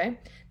 Okay?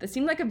 That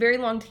seemed like a very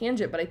long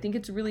tangent, but I think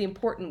it's really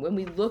important when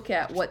we look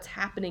at what's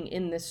happening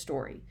in this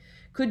story.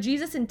 Could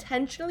Jesus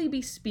intentionally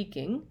be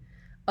speaking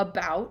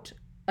about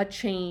a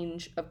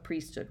change of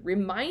priesthood,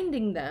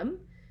 reminding them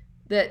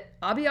that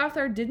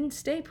Abiathar didn't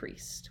stay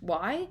priest?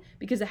 Why?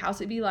 Because the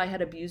house of Eli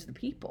had abused the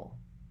people.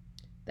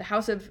 The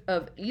house of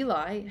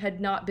Eli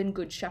had not been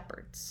good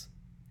shepherds,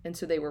 and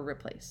so they were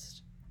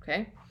replaced.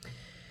 Okay?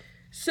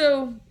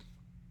 So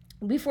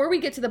before we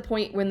get to the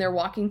point when they're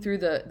walking through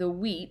the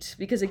wheat,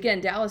 because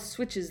again, Dallas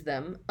switches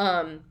them,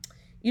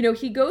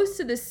 he goes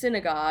to this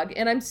synagogue,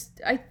 and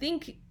I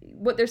think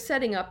what they're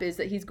setting up is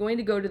that he's going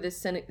to go to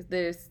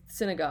this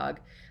synagogue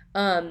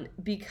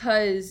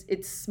because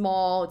it's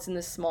small, it's in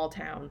this small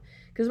town.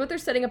 Because what they're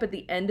setting up at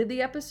the end of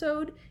the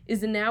episode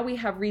is that now we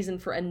have reason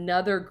for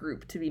another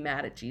group to be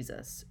mad at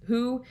Jesus,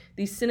 who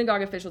these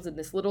synagogue officials in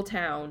this little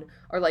town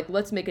are like,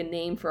 let's make a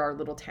name for our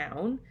little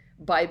town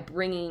by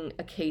bringing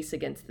a case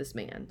against this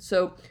man.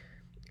 So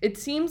it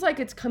seems like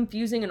it's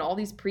confusing and all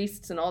these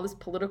priests and all this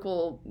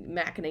political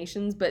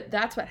machinations, but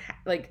that's what,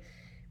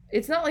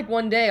 it's not like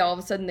one day all of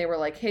a sudden they were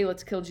like, hey,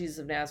 let's kill Jesus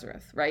of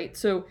Nazareth, right?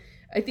 So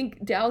I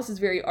think Dallas is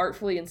very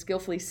artfully and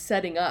skillfully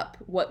setting up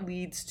what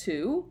leads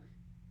to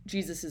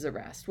Jesus'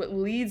 arrest, what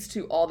leads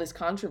to all this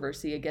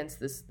controversy against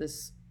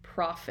this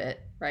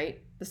prophet,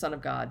 right? The Son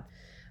of God.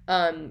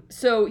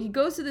 So he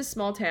goes to this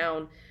small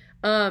town.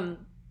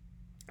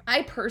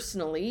 I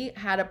personally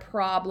had a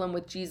problem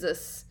with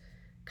Jesus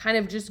kind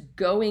of just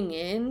going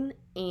in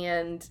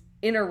and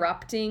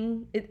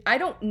interrupting it. I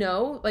don't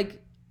know,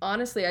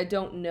 honestly, I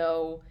don't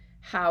know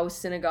how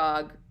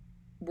synagogue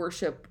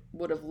worship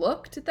would have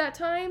looked at that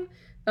time.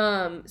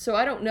 So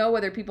I don't know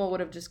whether people would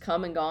have just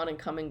come and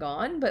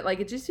gone, but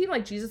it just seemed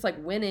like Jesus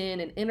went in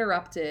and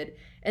interrupted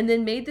and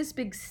then made this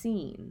big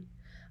scene.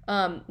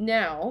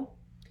 Now,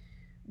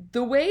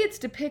 the way it's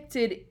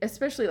depicted,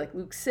 especially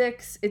Luke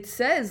 6, it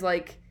says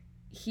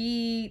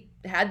he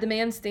had the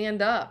man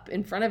stand up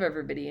in front of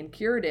everybody and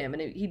cured him,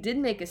 and he did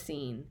make a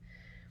scene.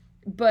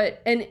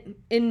 But and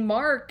in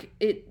Mark,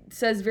 it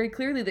says very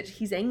clearly that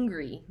he's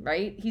angry,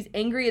 right? He's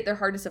angry at their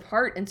hardness of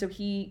heart, and so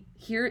he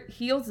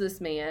heals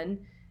this man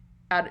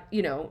at,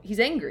 he's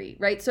angry,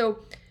 right?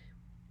 So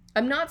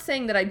I'm not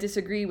saying that I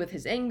disagree with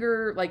his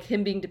anger, like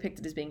him being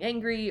depicted as being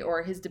angry,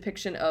 or his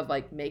depiction of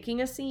like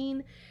making a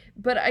scene,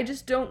 but I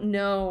just don't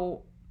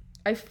know.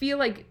 I feel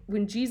like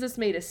when Jesus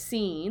made a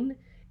scene,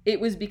 it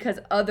was because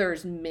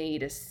others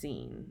made a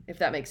scene, if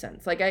that makes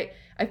sense. Like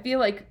I feel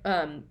like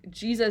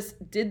Jesus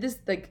did this,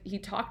 like he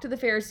talked to the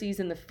Pharisees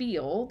in the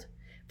field.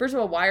 First of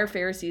all, why are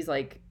Pharisees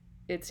like,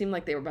 it seemed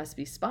like they must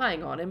be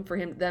spying on him for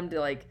them to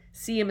like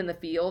see him in the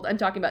field. I'm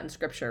talking about in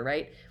scripture,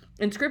 right?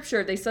 In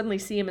scripture, they suddenly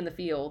see him in the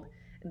field.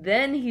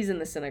 Then he's in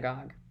the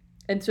synagogue.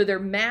 And so they're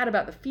mad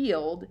about the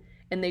field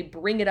and they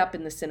bring it up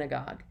in the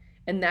synagogue.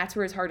 And that's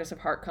where his hardness of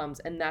heart comes.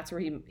 And that's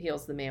where he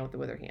heals the man with the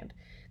withered hand.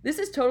 This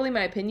is totally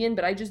my opinion,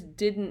 but I just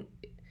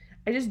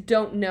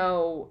don't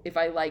know if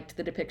I liked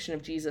the depiction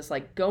of Jesus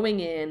like going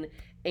in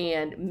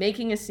and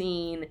making a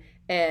scene.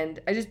 And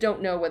I just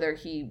don't know whether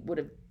he would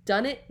have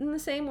done it in the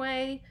same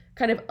way,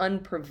 kind of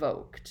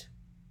unprovoked.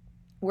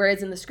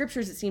 Whereas in the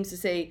scriptures, it seems to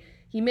say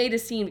he made a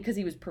scene because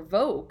he was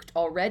provoked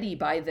already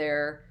by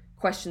their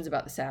questions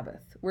about the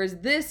Sabbath. Whereas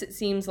this, it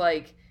seems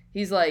like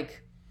he's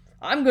like,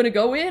 I'm going to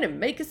go in and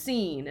make a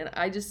scene.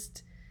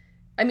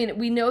 And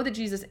we know that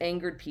Jesus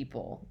angered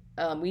people.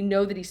 We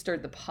know that he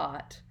stirred the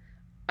pot.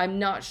 I'm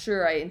not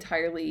sure I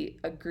entirely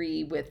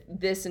agree with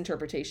this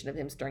interpretation of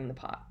him stirring the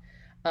pot.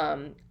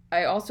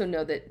 I also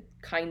know that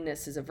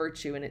kindness is a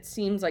virtue, and it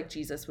seems like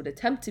Jesus would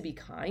attempt to be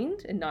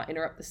kind and not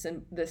interrupt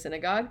the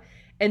synagogue.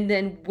 And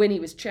then when he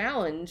was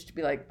challenged,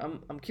 be like,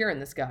 I'm curing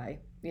this guy,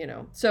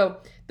 So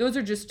those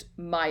are just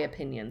my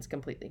opinions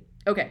completely.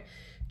 Okay.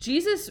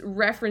 Jesus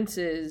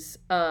references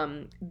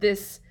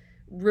this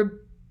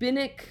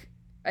rabbinic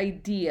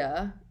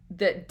idea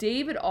that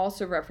David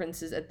also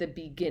references at the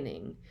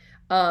beginning.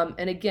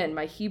 And again,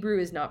 my Hebrew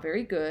is not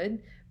very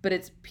good, but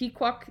it's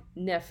pikuach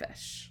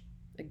nefesh.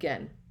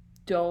 Again,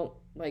 don't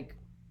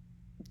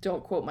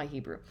quote my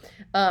Hebrew.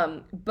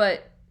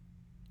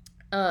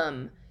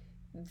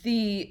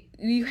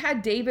 You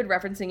had David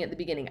referencing at the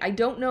beginning. I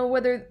don't know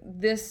whether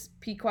this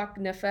pikuach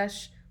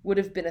nefesh would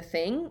have been a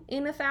thing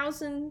in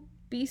 1000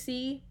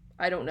 BC.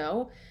 I don't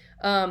know.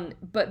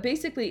 But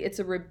basically, it's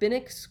a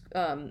rabbinic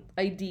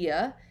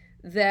idea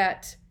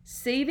that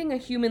saving a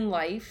human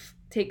life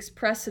takes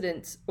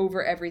precedence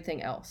over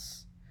everything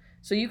else.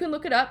 So you can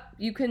look it up.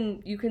 You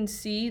can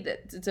see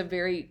that it's a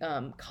very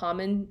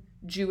common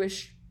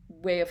Jewish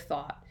way of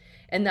thought.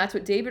 And that's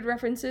what David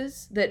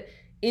references, that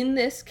in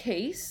this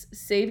case,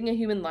 saving a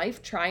human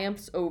life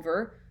triumphs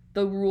over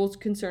the rules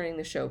concerning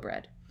the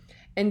showbread.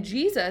 And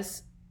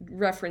Jesus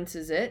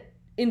references it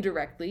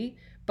indirectly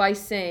by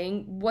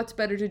saying, what's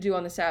better to do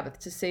on the Sabbath,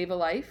 to save a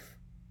life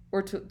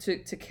or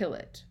to kill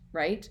it,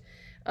 right?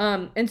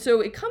 And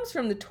so it comes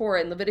from the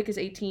Torah in Leviticus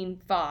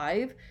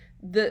 18:5.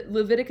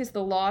 The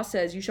law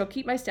says, you shall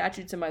keep my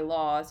statutes and my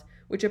laws,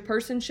 which a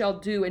person shall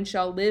do and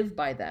shall live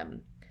by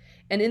them.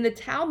 And in the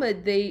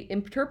Talmud, they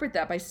interpret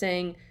that by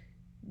saying,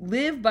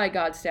 live by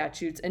God's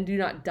statutes and do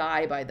not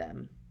die by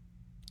them.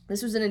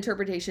 This was an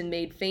interpretation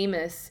made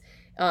famous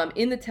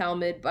in the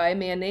Talmud by a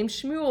man named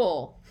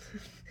Shmuel.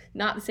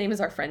 Not the same as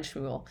our friend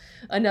Shmuel,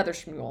 another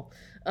Shmuel.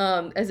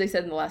 As I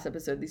said in the last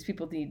episode, these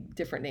people need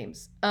different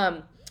names.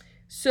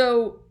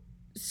 So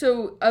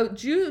a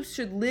Jew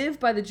should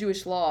live by the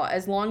Jewish law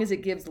as long as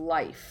it gives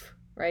life,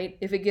 right?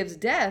 If it gives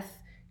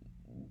death,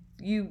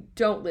 you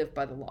don't live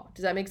by the law.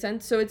 Does that make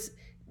sense? So it's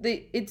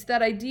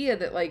that idea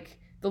that like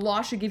the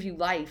law should give you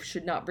life,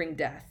 should not bring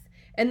death.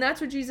 And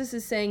that's what Jesus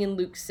is saying in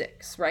Luke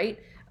 6, right?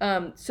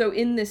 So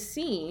in this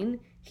scene,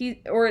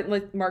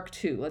 like Mark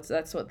 2,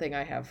 that's what thing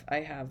I have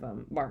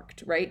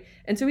marked, right?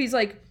 And so he's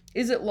like,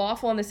 is it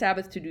lawful on the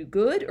Sabbath to do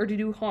good or to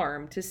do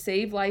harm, to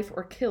save life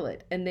or kill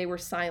it? And they were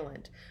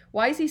silent.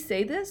 Why does he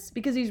say this?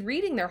 Because he's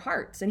reading their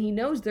hearts and he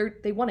knows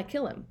they want to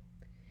kill him.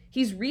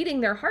 He's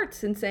reading their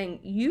hearts and saying,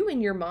 you in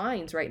your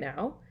minds right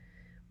now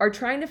are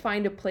trying to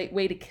find a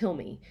way to kill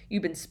me.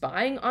 You've been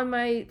spying on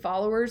my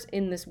followers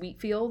in this wheat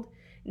field.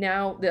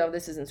 Now, though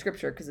this isn't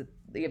scripture because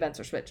the events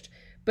are switched,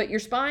 but you're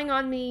spying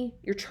on me.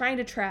 You're trying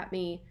to trap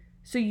me.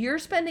 So you're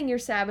spending your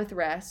Sabbath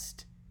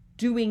rest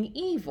doing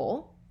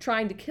evil,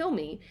 trying to kill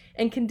me,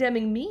 and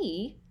condemning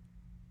me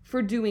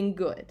for doing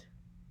good.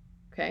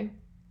 Okay?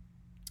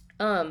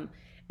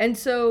 And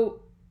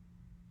so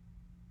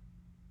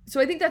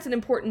I think that's an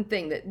important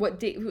thing that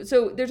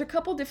so there's a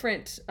couple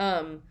different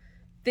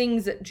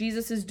things that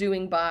Jesus is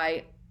doing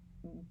by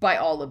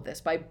all of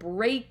this, by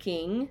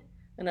breaking,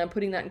 and I'm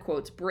putting that in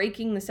quotes,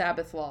 breaking the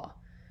Sabbath law.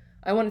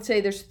 I want to say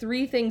there's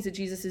 3 things that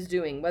Jesus is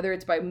doing, whether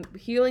it's by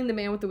healing the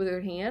man with the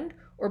withered hand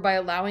or by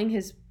allowing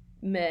his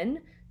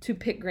men to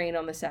pick grain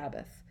on the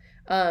Sabbath.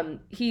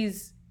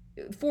 He's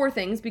 4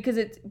 things because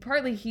it's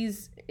partly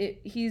he's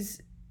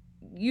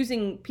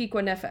using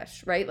pikuach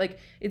nefesh, right? Like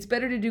it's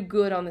better to do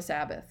good on the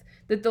Sabbath,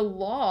 that the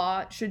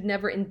law should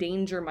never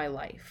endanger my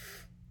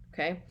life,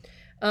 Okay.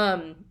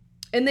 And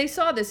they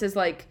saw this as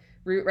like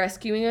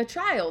rescuing a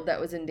child that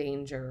was in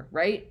danger,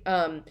 right?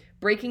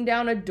 Breaking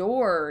down a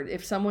door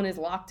if someone is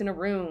locked in a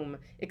room,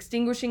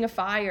 extinguishing a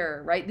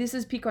fire, right? This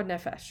is Pikuot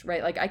Nefesh,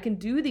 right? Like I can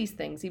do these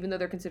things even though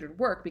they're considered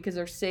work because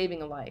they're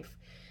saving a life.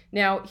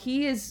 Now,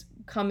 he is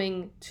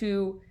coming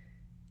to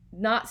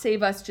not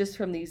save us just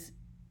from these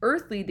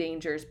earthly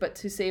dangers, but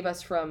to save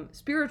us from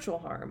spiritual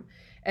harm.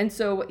 And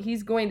so what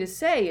he's going to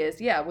say is,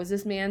 yeah, was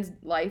this man's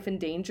life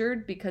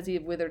endangered because he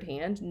had withered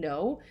hand?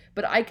 No,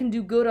 but I can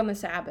do good on the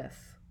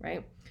Sabbath,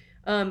 right?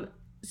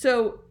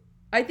 So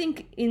I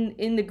think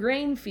in the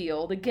grain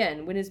field,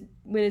 again, when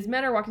his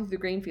men are walking through the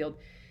grain field,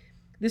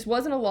 this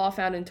wasn't a law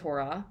found in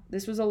Torah.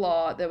 This was a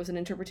law that was an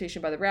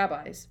interpretation by the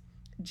rabbis.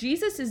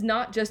 Jesus is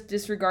not just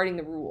disregarding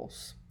the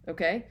rules,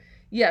 okay?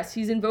 Yes,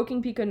 he's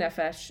invoking Pikuot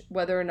Nefesh,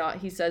 whether or not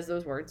he says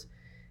those words.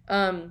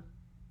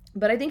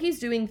 But I think he's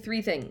doing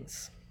three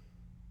things.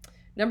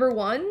 Number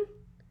one,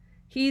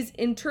 he's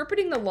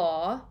interpreting the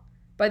law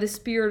by the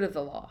spirit of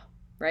the law,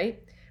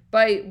 right?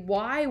 By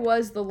why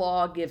was the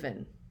law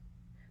given?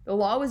 The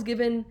law was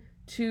given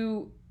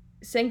to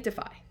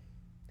sanctify.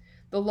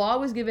 The law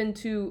was given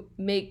to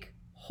make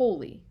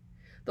holy.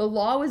 The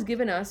law was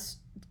given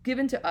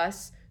to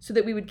us so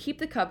that we would keep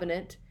the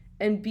covenant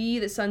and be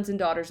the sons and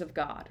daughters of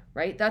God,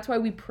 right? That's why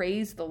we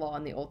praise the law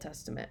in the Old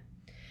Testament.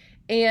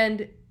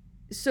 And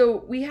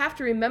so we have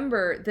to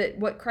remember that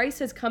what Christ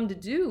has come to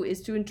do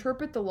is to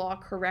interpret the law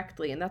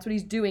correctly, and that's what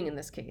he's doing in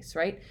this case,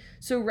 right?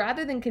 So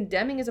rather than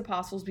condemning his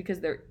apostles because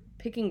they're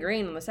picking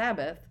grain on the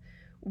Sabbath,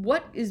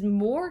 what is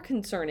more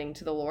concerning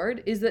to the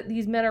Lord is that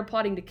these men are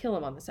plotting to kill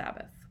him on the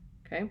Sabbath,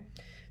 okay?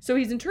 So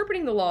he's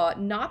interpreting the law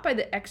not by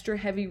the extra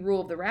heavy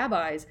rule of the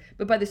rabbis,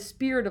 but by the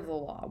spirit of the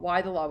law,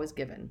 why the law was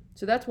given.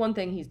 So that's one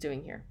thing he's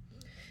doing here.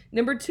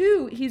 Number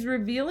two, he's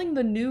revealing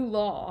the new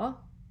law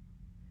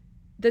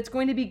that's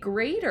going to be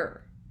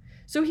greater.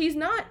 So he's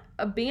not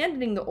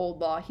abandoning the old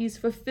law, he's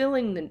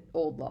fulfilling the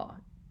old law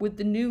with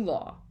the new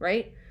law,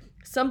 right?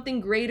 Something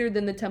greater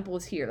than the temple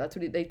is here. That's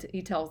what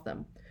he tells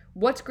them.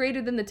 What's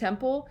greater than the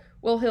temple?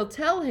 Well, he'll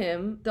tell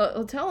him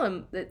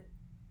that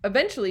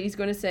eventually he's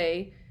going to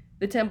say,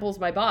 the temple's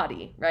my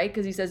body, right?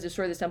 Because he says,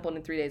 destroy this temple and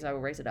in 3 days I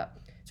will raise it up.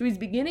 So he's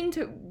beginning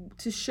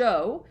to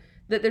show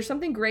that there's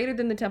something greater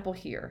than the temple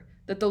here,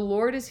 that the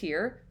Lord is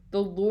here.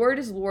 The Lord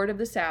is Lord of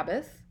the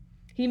Sabbath.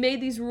 He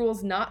made these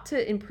rules not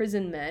to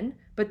imprison men,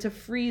 but to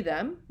free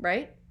them,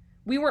 right?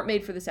 We weren't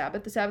made for the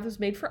Sabbath. The Sabbath was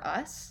made for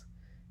us,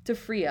 to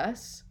free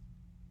us.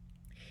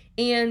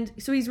 And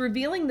so he's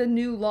revealing the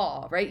new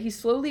law, right? He's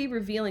slowly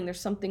revealing there's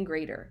something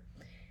greater.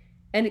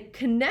 And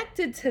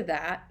connected to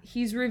that,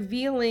 he's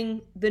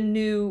revealing the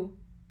new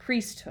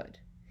priesthood.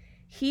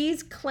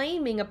 He's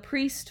claiming a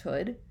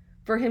priesthood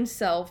for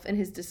himself and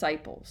his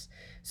disciples.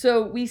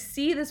 So we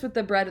see this with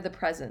the bread of the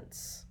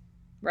presence,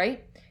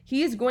 right?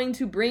 He is going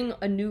to bring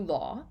a new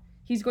law.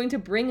 He's going to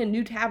bring a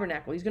new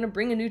tabernacle. He's going to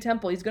bring a new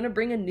temple. He's going to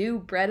bring a new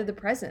bread of the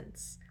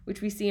presence,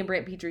 which we see in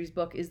Brant Petry's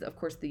book is, of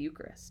course, the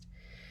Eucharist.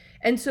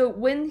 And so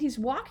when he's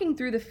walking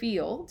through the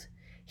field,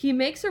 he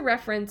makes a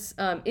reference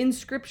in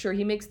Scripture.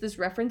 He makes this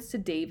reference to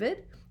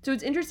David. So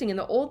it's interesting. In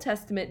the Old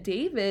Testament,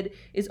 David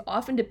is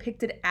often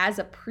depicted as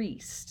a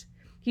priest.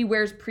 He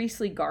wears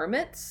priestly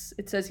garments.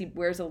 It says he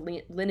wears a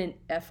linen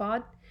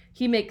ephod.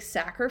 He makes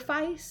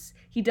sacrifice.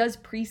 He does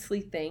priestly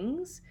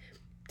things.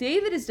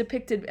 David is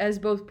depicted as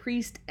both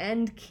priest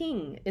and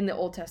king in the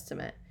Old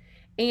Testament.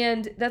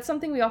 And that's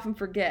something we often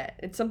forget.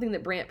 It's something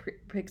that Brant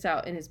picks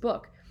out in his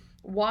book.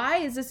 Why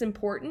is this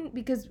important?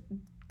 Because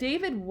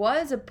David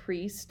was a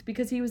priest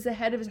because he was the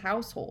head of his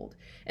household.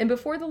 And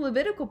before the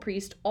Levitical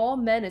priest, all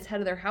men as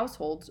head of their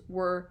households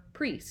were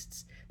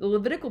priests. The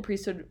Levitical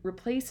priesthood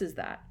replaces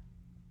that.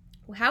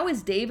 How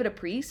is David a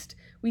priest?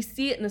 We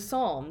see it in the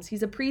Psalms.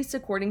 He's a priest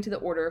according to the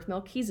order of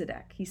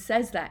Melchizedek. He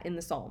says that in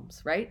the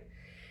Psalms, right?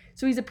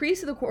 So he's a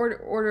priest of the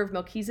order of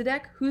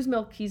Melchizedek. Who's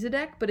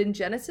Melchizedek? But in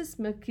Genesis,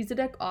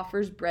 Melchizedek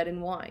offers bread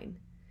and wine.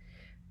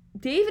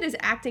 David is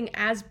acting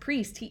as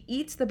priest. He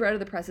eats the bread of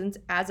the presence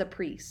as a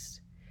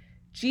priest.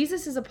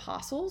 Jesus'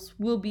 apostles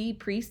will be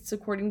priests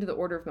according to the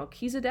order of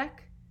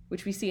Melchizedek,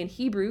 which we see in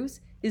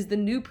Hebrews is the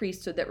new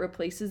priesthood that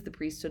replaces the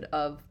priesthood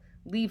of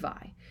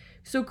Levi.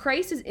 So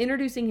Christ is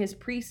introducing his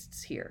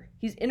priests here.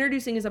 He's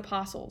introducing his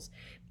apostles.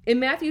 In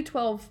Matthew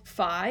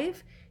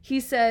 12:5, he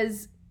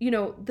says,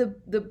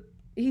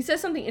 he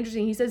says something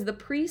interesting. He says the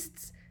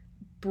priests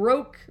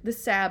broke the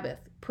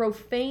Sabbath,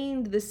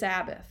 profaned the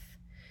Sabbath.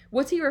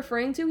 What's he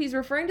referring to? He's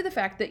referring to the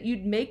fact that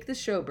you'd make the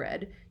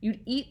showbread, you'd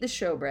eat the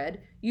showbread,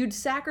 you'd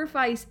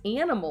sacrifice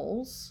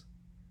animals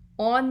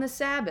on the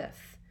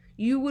Sabbath.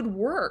 You would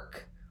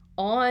work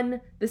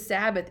on the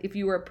Sabbath if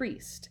you were a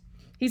priest.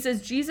 He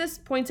says, Jesus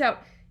points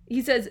out,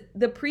 he says,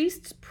 the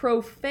priests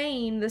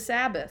profane the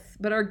Sabbath,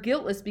 but are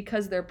guiltless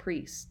because they're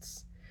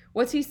priests.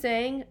 What's he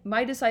saying?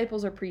 My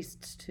disciples are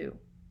priests too,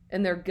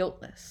 and they're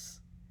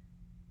guiltless.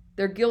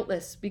 They're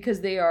guiltless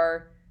because they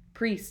are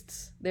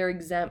priests. They're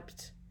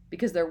exempt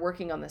because they're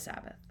working on the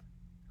Sabbath.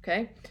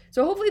 Okay?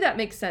 So hopefully that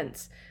makes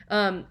sense.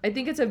 I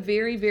think it's a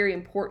very, very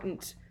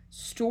important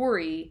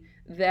story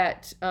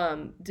that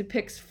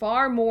depicts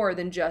far more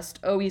than just,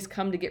 oh, he's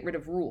come to get rid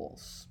of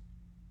rules.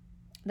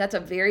 That's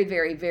a very,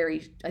 very,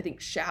 very, I think,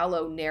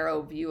 shallow,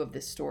 narrow view of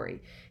this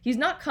story. He's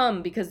not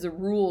come because the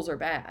rules are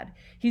bad.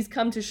 He's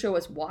come to show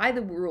us why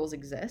the rules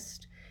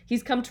exist.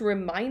 He's come to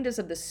remind us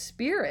of the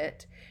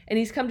Spirit, and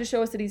he's come to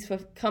show us that he's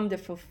come to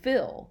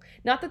fulfill.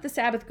 Not that the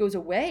Sabbath goes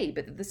away,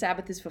 but that the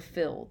Sabbath is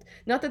fulfilled.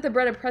 Not that the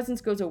bread of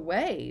presence goes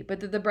away, but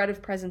that the bread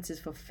of presence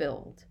is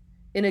fulfilled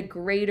in a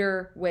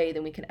greater way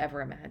than we can ever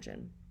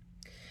imagine.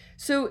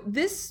 So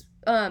this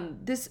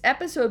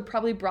episode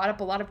probably brought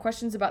up a lot of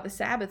questions about the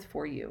Sabbath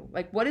for you.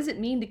 Like, what does it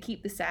mean to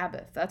keep the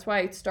Sabbath? That's why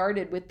I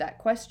started with that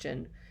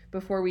question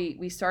before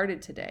we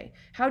started today.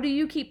 How do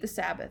you keep the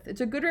Sabbath?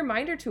 It's a good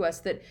reminder to us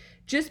that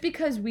just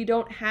because we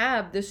don't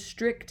have the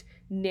strict,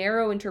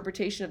 narrow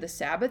interpretation of the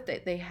Sabbath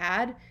that they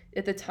had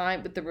at the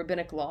time with the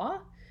rabbinic law,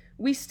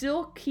 we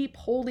still keep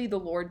holy the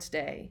Lord's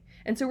Day.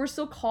 And so we're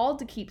still called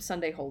to keep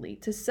Sunday holy,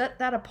 to set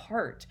that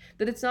apart,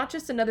 that it's not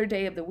just another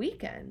day of the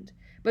weekend,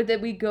 but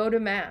that we go to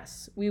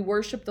Mass, we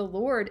worship the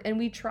Lord, and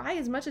we try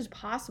as much as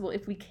possible,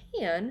 if we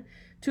can,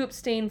 to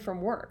abstain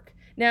from work.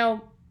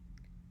 Now,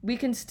 we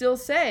can still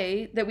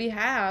say that we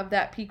have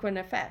that piqua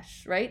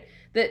nefesh, right?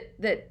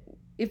 That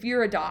if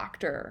you're a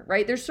doctor,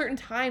 right, there's certain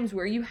times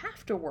where you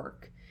have to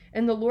work,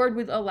 and the Lord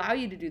would allow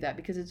you to do that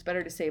because it's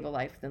better to save a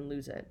life than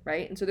lose it,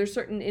 right? And so there's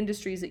certain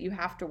industries that you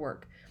have to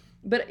work.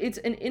 But it's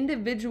an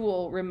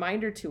individual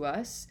reminder to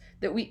us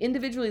that we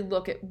individually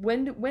look at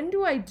when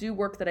do I do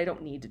work that I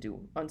don't need to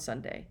do on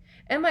Sunday?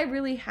 Am I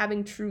really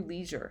having true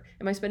leisure?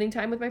 Am I spending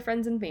time with my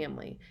friends and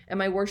family?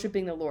 Am I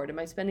worshiping the Lord? Am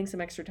I spending some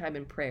extra time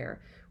in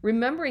prayer?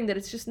 Remembering that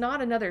it's just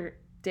not another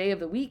day of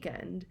the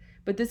weekend,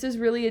 but this is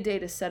really a day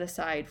to set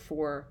aside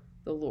for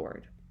the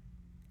Lord.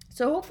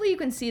 So hopefully you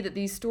can see that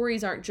these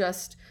stories aren't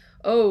just,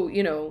 oh,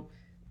 you know,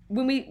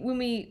 when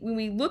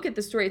we look at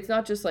the story, it's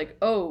not just like,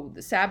 oh,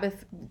 the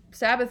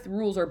Sabbath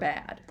rules are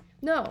bad.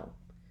 No,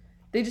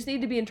 they just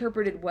need to be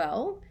interpreted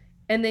well,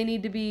 and they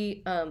need to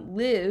be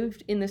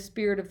lived in the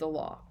spirit of the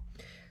law.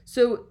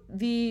 So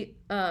the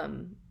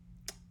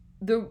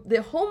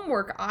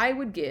homework I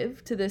would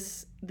give to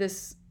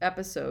this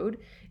episode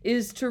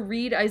is to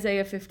read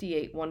Isaiah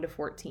 58,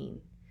 1-14.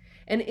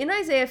 And in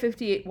Isaiah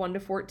 58,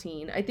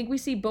 1-14, I think we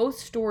see both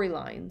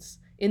storylines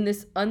in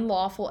this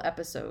unlawful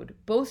episode.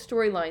 Both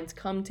storylines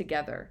come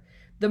together.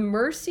 The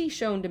mercy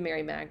shown to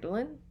Mary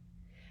Magdalene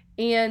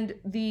and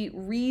the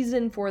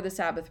reason for the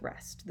Sabbath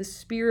rest, the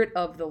spirit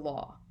of the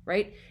law,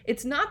 right?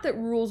 It's not that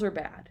rules are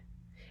bad.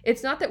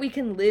 It's not that we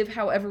can live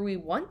however we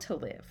want to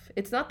live.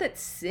 It's not that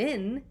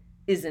sin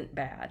isn't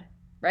bad,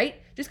 right?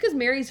 Just because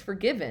Mary's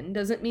forgiven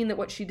doesn't mean that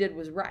what she did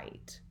was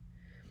right,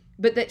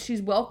 but that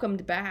she's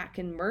welcomed back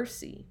in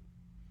mercy.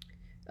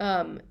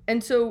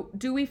 And so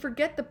do we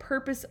forget the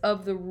purpose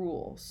of the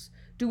rules?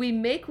 Do we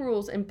make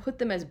rules and put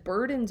them as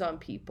burdens on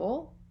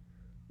people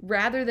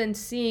rather than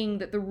seeing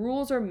that the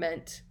rules are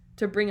meant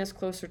to bring us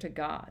closer to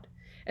God?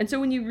 And so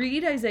when you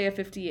read Isaiah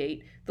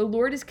 58, the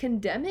Lord is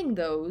condemning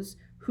those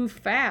who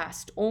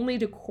fast only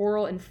to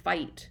quarrel and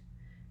fight.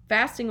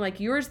 Fasting like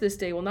yours this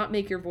day will not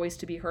make your voice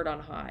to be heard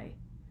on high.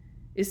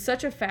 Is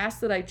such a fast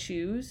that I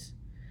choose?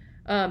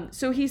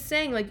 So he's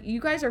saying, like,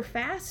 you guys are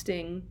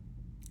fasting,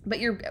 but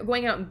you're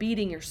going out and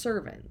beating your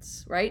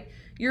servants, right?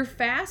 You're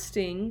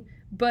fasting,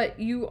 but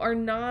you are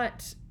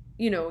not,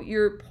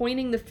 you're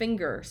pointing the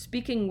finger,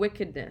 speaking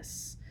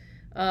wickedness.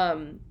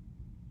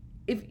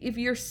 If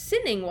you're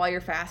sinning while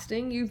you're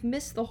fasting, you've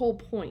missed the whole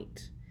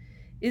point.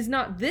 Is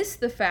not this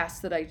the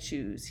fast that I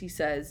choose, he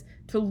says,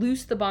 to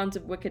loose the bonds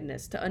of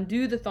wickedness, to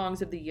undo the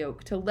thongs of the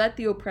yoke, to let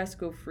the oppressed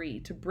go free,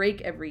 to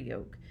break every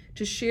yoke,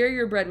 to share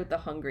your bread with the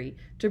hungry,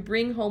 to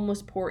bring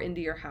homeless poor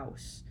into your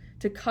house,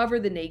 to cover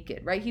the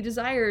naked, right? He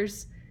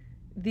desires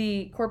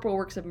the corporal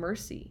works of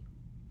mercy.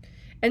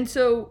 And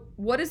so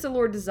what does the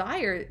Lord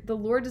desire? The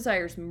Lord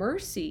desires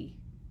mercy.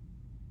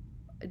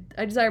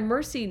 I desire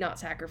mercy, not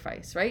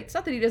sacrifice, right? It's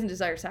not that he doesn't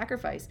desire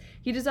sacrifice.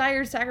 He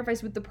desires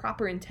sacrifice with the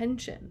proper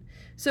intention.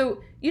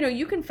 So,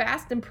 you can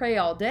fast and pray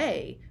all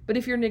day, but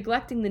if you're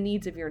neglecting the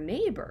needs of your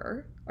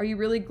neighbor, are you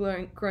really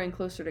growing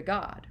closer to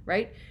God,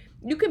 right?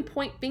 You can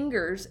point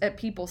fingers at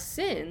people's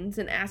sins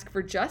and ask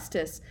for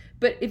justice,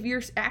 but if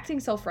you're acting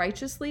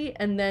self-righteously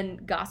and then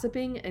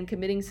gossiping and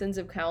committing sins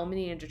of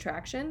calumny and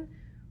detraction,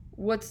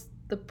 what's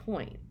the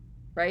point,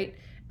 right?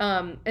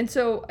 And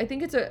so I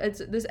think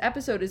this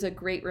episode is a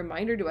great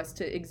reminder to us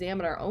to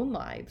examine our own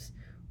lives.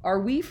 Are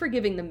we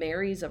forgiving the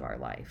Marys of our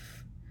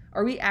life?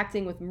 Are we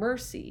acting with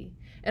mercy?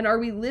 And are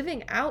we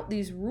living out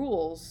these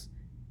rules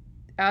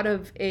out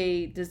of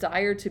a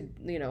desire to,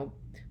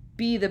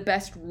 be the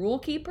best rule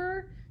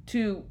keeper,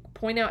 to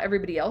point out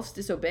everybody else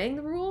disobeying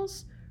the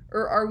rules?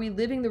 Or are we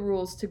living the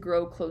rules to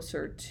grow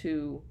closer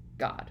to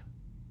God?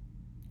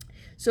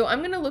 So I'm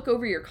going to look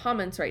over your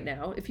comments right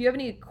now. If you have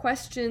any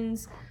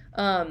questions,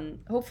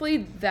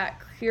 hopefully that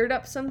cleared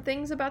up some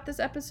things about this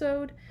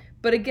episode.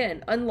 But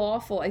again,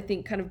 unlawful, I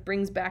think, kind of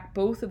brings back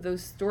both of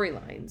those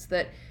storylines,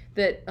 that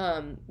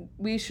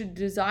we should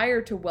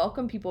desire to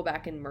welcome people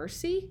back in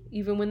mercy,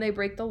 even when they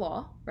break the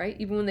law, right?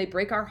 Even when they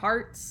break our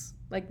hearts,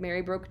 like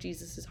Mary broke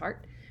Jesus'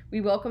 heart. We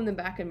welcome them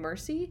back in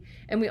mercy,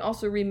 and we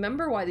also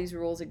remember why these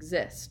rules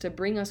exist, to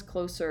bring us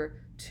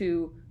closer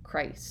to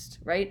Christ,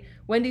 right?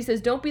 Wendy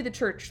says, don't be the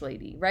church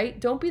lady,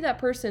 right? Don't be that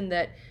person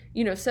that,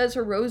 says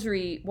her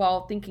rosary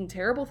while thinking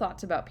terrible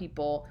thoughts about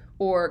people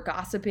or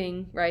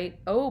gossiping, right?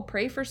 Oh,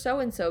 pray for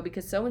so-and-so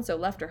because so-and-so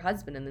left her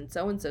husband and then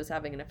so-and-so's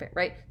having an affair,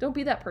 right? Don't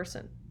be that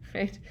person,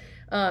 right?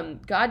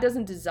 God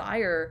doesn't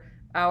desire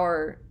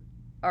our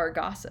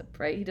gossip,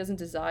 right? He doesn't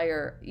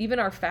desire even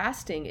our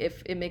fasting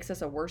if it makes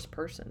us a worse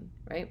person,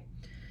 right?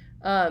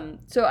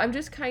 So I'm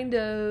just kind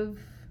of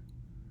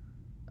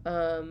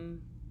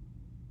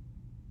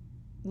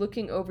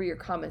looking over your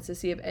comments to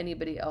see if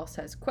anybody else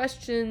has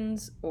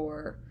questions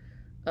or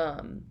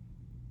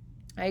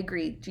I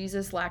agree.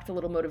 Jesus lacked a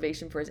little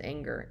motivation for his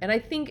anger. And I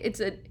think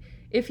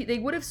if they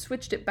would have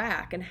switched it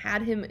back and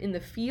had him in the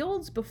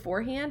fields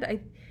beforehand,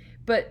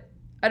 but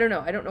I don't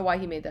know. I don't know why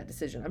he made that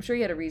decision. I'm sure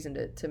he had a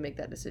reason to make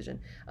that decision.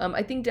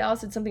 I think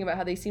Dallas said something about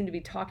how they seem to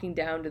be talking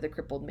down to the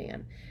crippled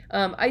man.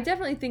 I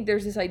definitely think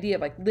there's this idea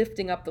of like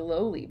lifting up the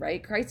lowly,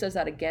 right? Christ does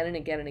that again and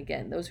again and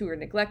again. Those who are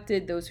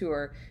neglected, those who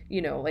are,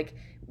 like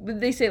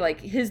they say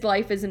like his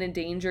life isn't in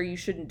danger. You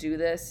shouldn't do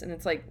this. And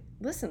it's like,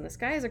 listen, this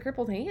guy has a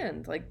crippled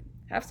hand. Like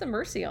have some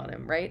mercy on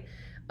him, right?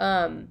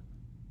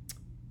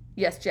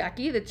 Yes,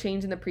 Jackie, the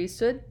change in the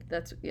priesthood.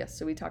 Yes.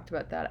 So we talked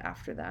about that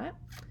after that.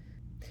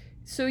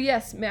 So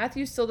yes,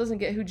 Matthew still doesn't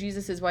get who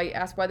Jesus is, why he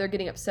asked why they're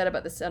getting upset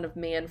about the Son of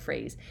Man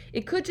phrase.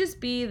 It could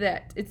just be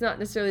that it's not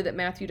necessarily that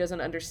Matthew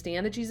doesn't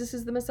understand that Jesus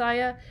is the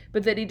Messiah,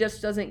 but that he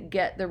just doesn't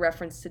get the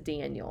reference to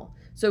Daniel.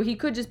 So he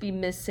could just be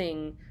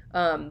missing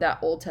that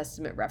Old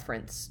Testament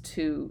reference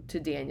to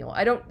Daniel.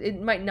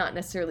 It might not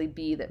necessarily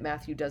be that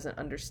Matthew doesn't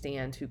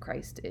understand who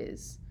Christ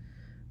is.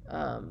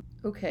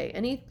 Okay,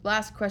 any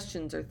last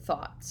questions or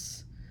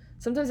thoughts?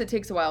 Sometimes it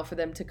takes a while for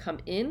them to come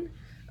in.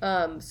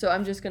 So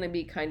I'm just going to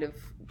be kind of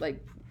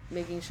like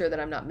making sure that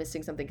I'm not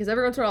missing something, because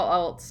every once in a while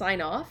I'll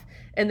sign off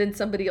and then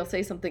somebody will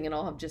say something and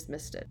I'll have just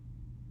missed it.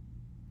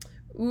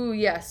 Ooh,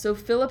 yes. So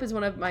Philip is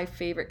one of my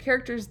favorite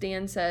characters,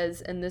 Dan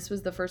says, and this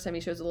was the first time he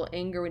shows a little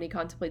anger when he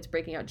contemplates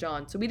breaking out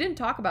John. So we didn't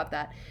talk about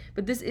that,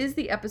 but this is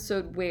the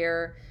episode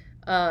where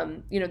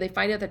they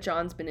find out that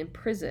John's been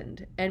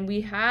imprisoned, and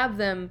we have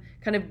them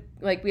kind of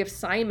like, we have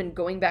Simon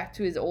going back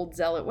to his old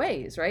zealot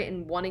ways, right?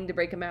 And wanting to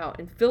break him out,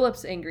 and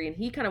Philip's angry and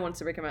he kind of wants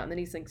to break him out, and then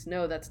he thinks,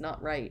 no, that's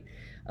not right.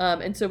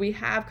 And so we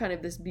have kind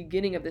of this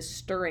beginning of this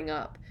stirring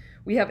up.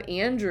 We have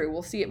Andrew,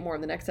 we'll see it more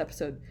in the next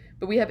episode,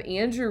 but we have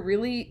Andrew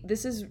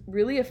this is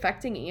really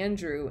affecting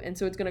Andrew, and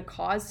so it's going to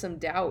cause some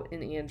doubt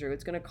in Andrew.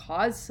 It's going to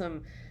cause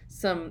some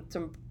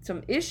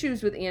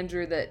issues with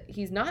Andrew that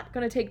he's not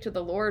going to take to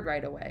the Lord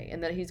right away,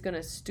 and that he's going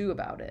to stew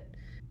about it.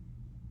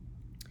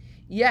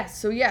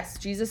 Yes,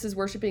 Jesus is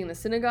worshiping in the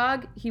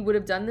synagogue. He would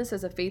have done this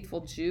as a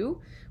faithful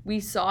Jew. We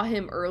saw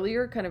him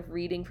earlier kind of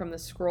reading from the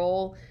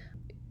scroll.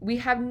 We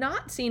have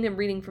not seen him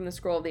reading from the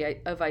scroll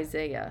of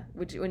Isaiah,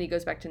 when he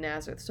goes back to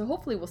Nazareth. So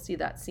hopefully we'll see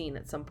that scene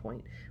at some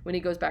point when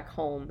he goes back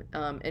home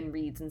and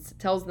reads and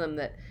tells them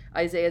that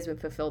Isaiah has been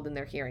fulfilled in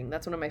their hearing.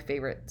 That's one of my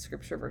favorite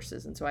scripture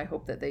verses, and so I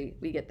hope that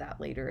we get that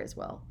later as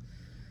well.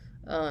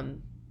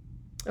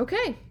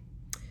 Okay,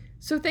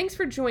 so thanks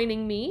for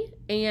joining me.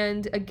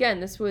 And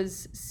again, this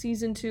was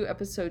season 2,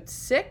 episode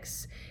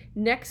 6.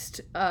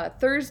 Next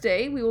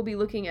Thursday, we will be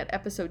looking at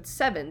episode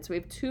 7. So we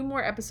have 2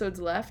 more episodes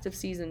left of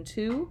season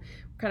 2,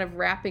 kind of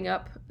wrapping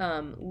up,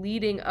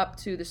 leading up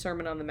to the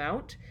Sermon on the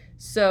Mount.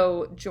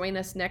 So join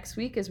us next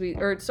week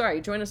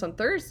join us on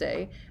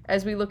Thursday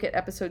as we look at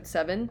episode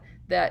 7.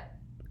 The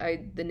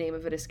name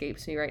of it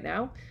escapes me right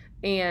now.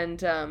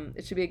 And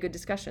it should be a good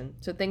discussion.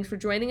 So thanks for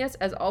joining us.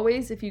 As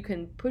always, if you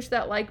can push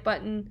that like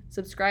button,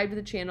 subscribe to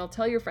the channel,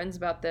 tell your friends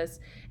about this.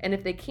 And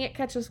if they can't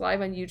catch us live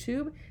on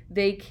YouTube,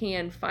 they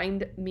can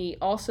find me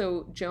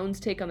also, Joan's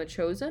Take on the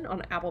Chosen,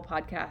 on Apple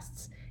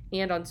Podcasts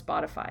and on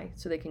Spotify.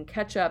 So they can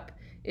catch up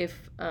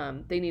if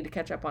they need to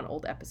catch up on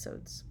old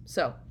episodes.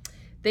 So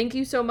thank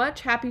you so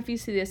much. Happy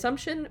Feast of the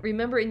Assumption.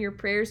 Remember in your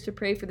prayers to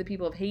pray for the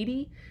people of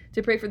Haiti,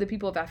 to pray for the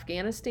people of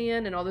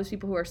Afghanistan, and all those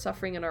people who are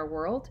suffering in our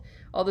world,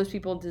 all those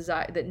people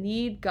that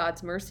need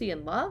God's mercy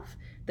and love,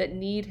 that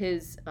need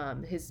his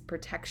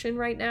protection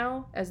right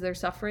now as they're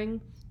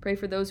suffering. Pray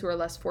for those who are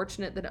less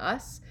fortunate than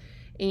us.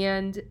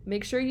 And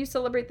make sure you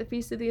celebrate the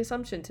Feast of the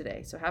Assumption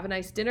today. So have a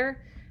nice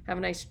dinner, have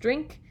a nice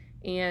drink,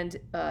 and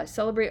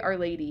celebrate Our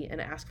Lady and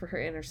ask for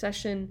her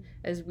intercession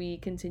as we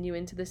continue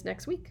into this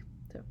next week.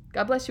 So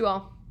God bless you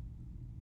all.